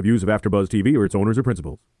reflect the views of AfterBuzz TV or its owners or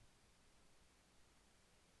principals.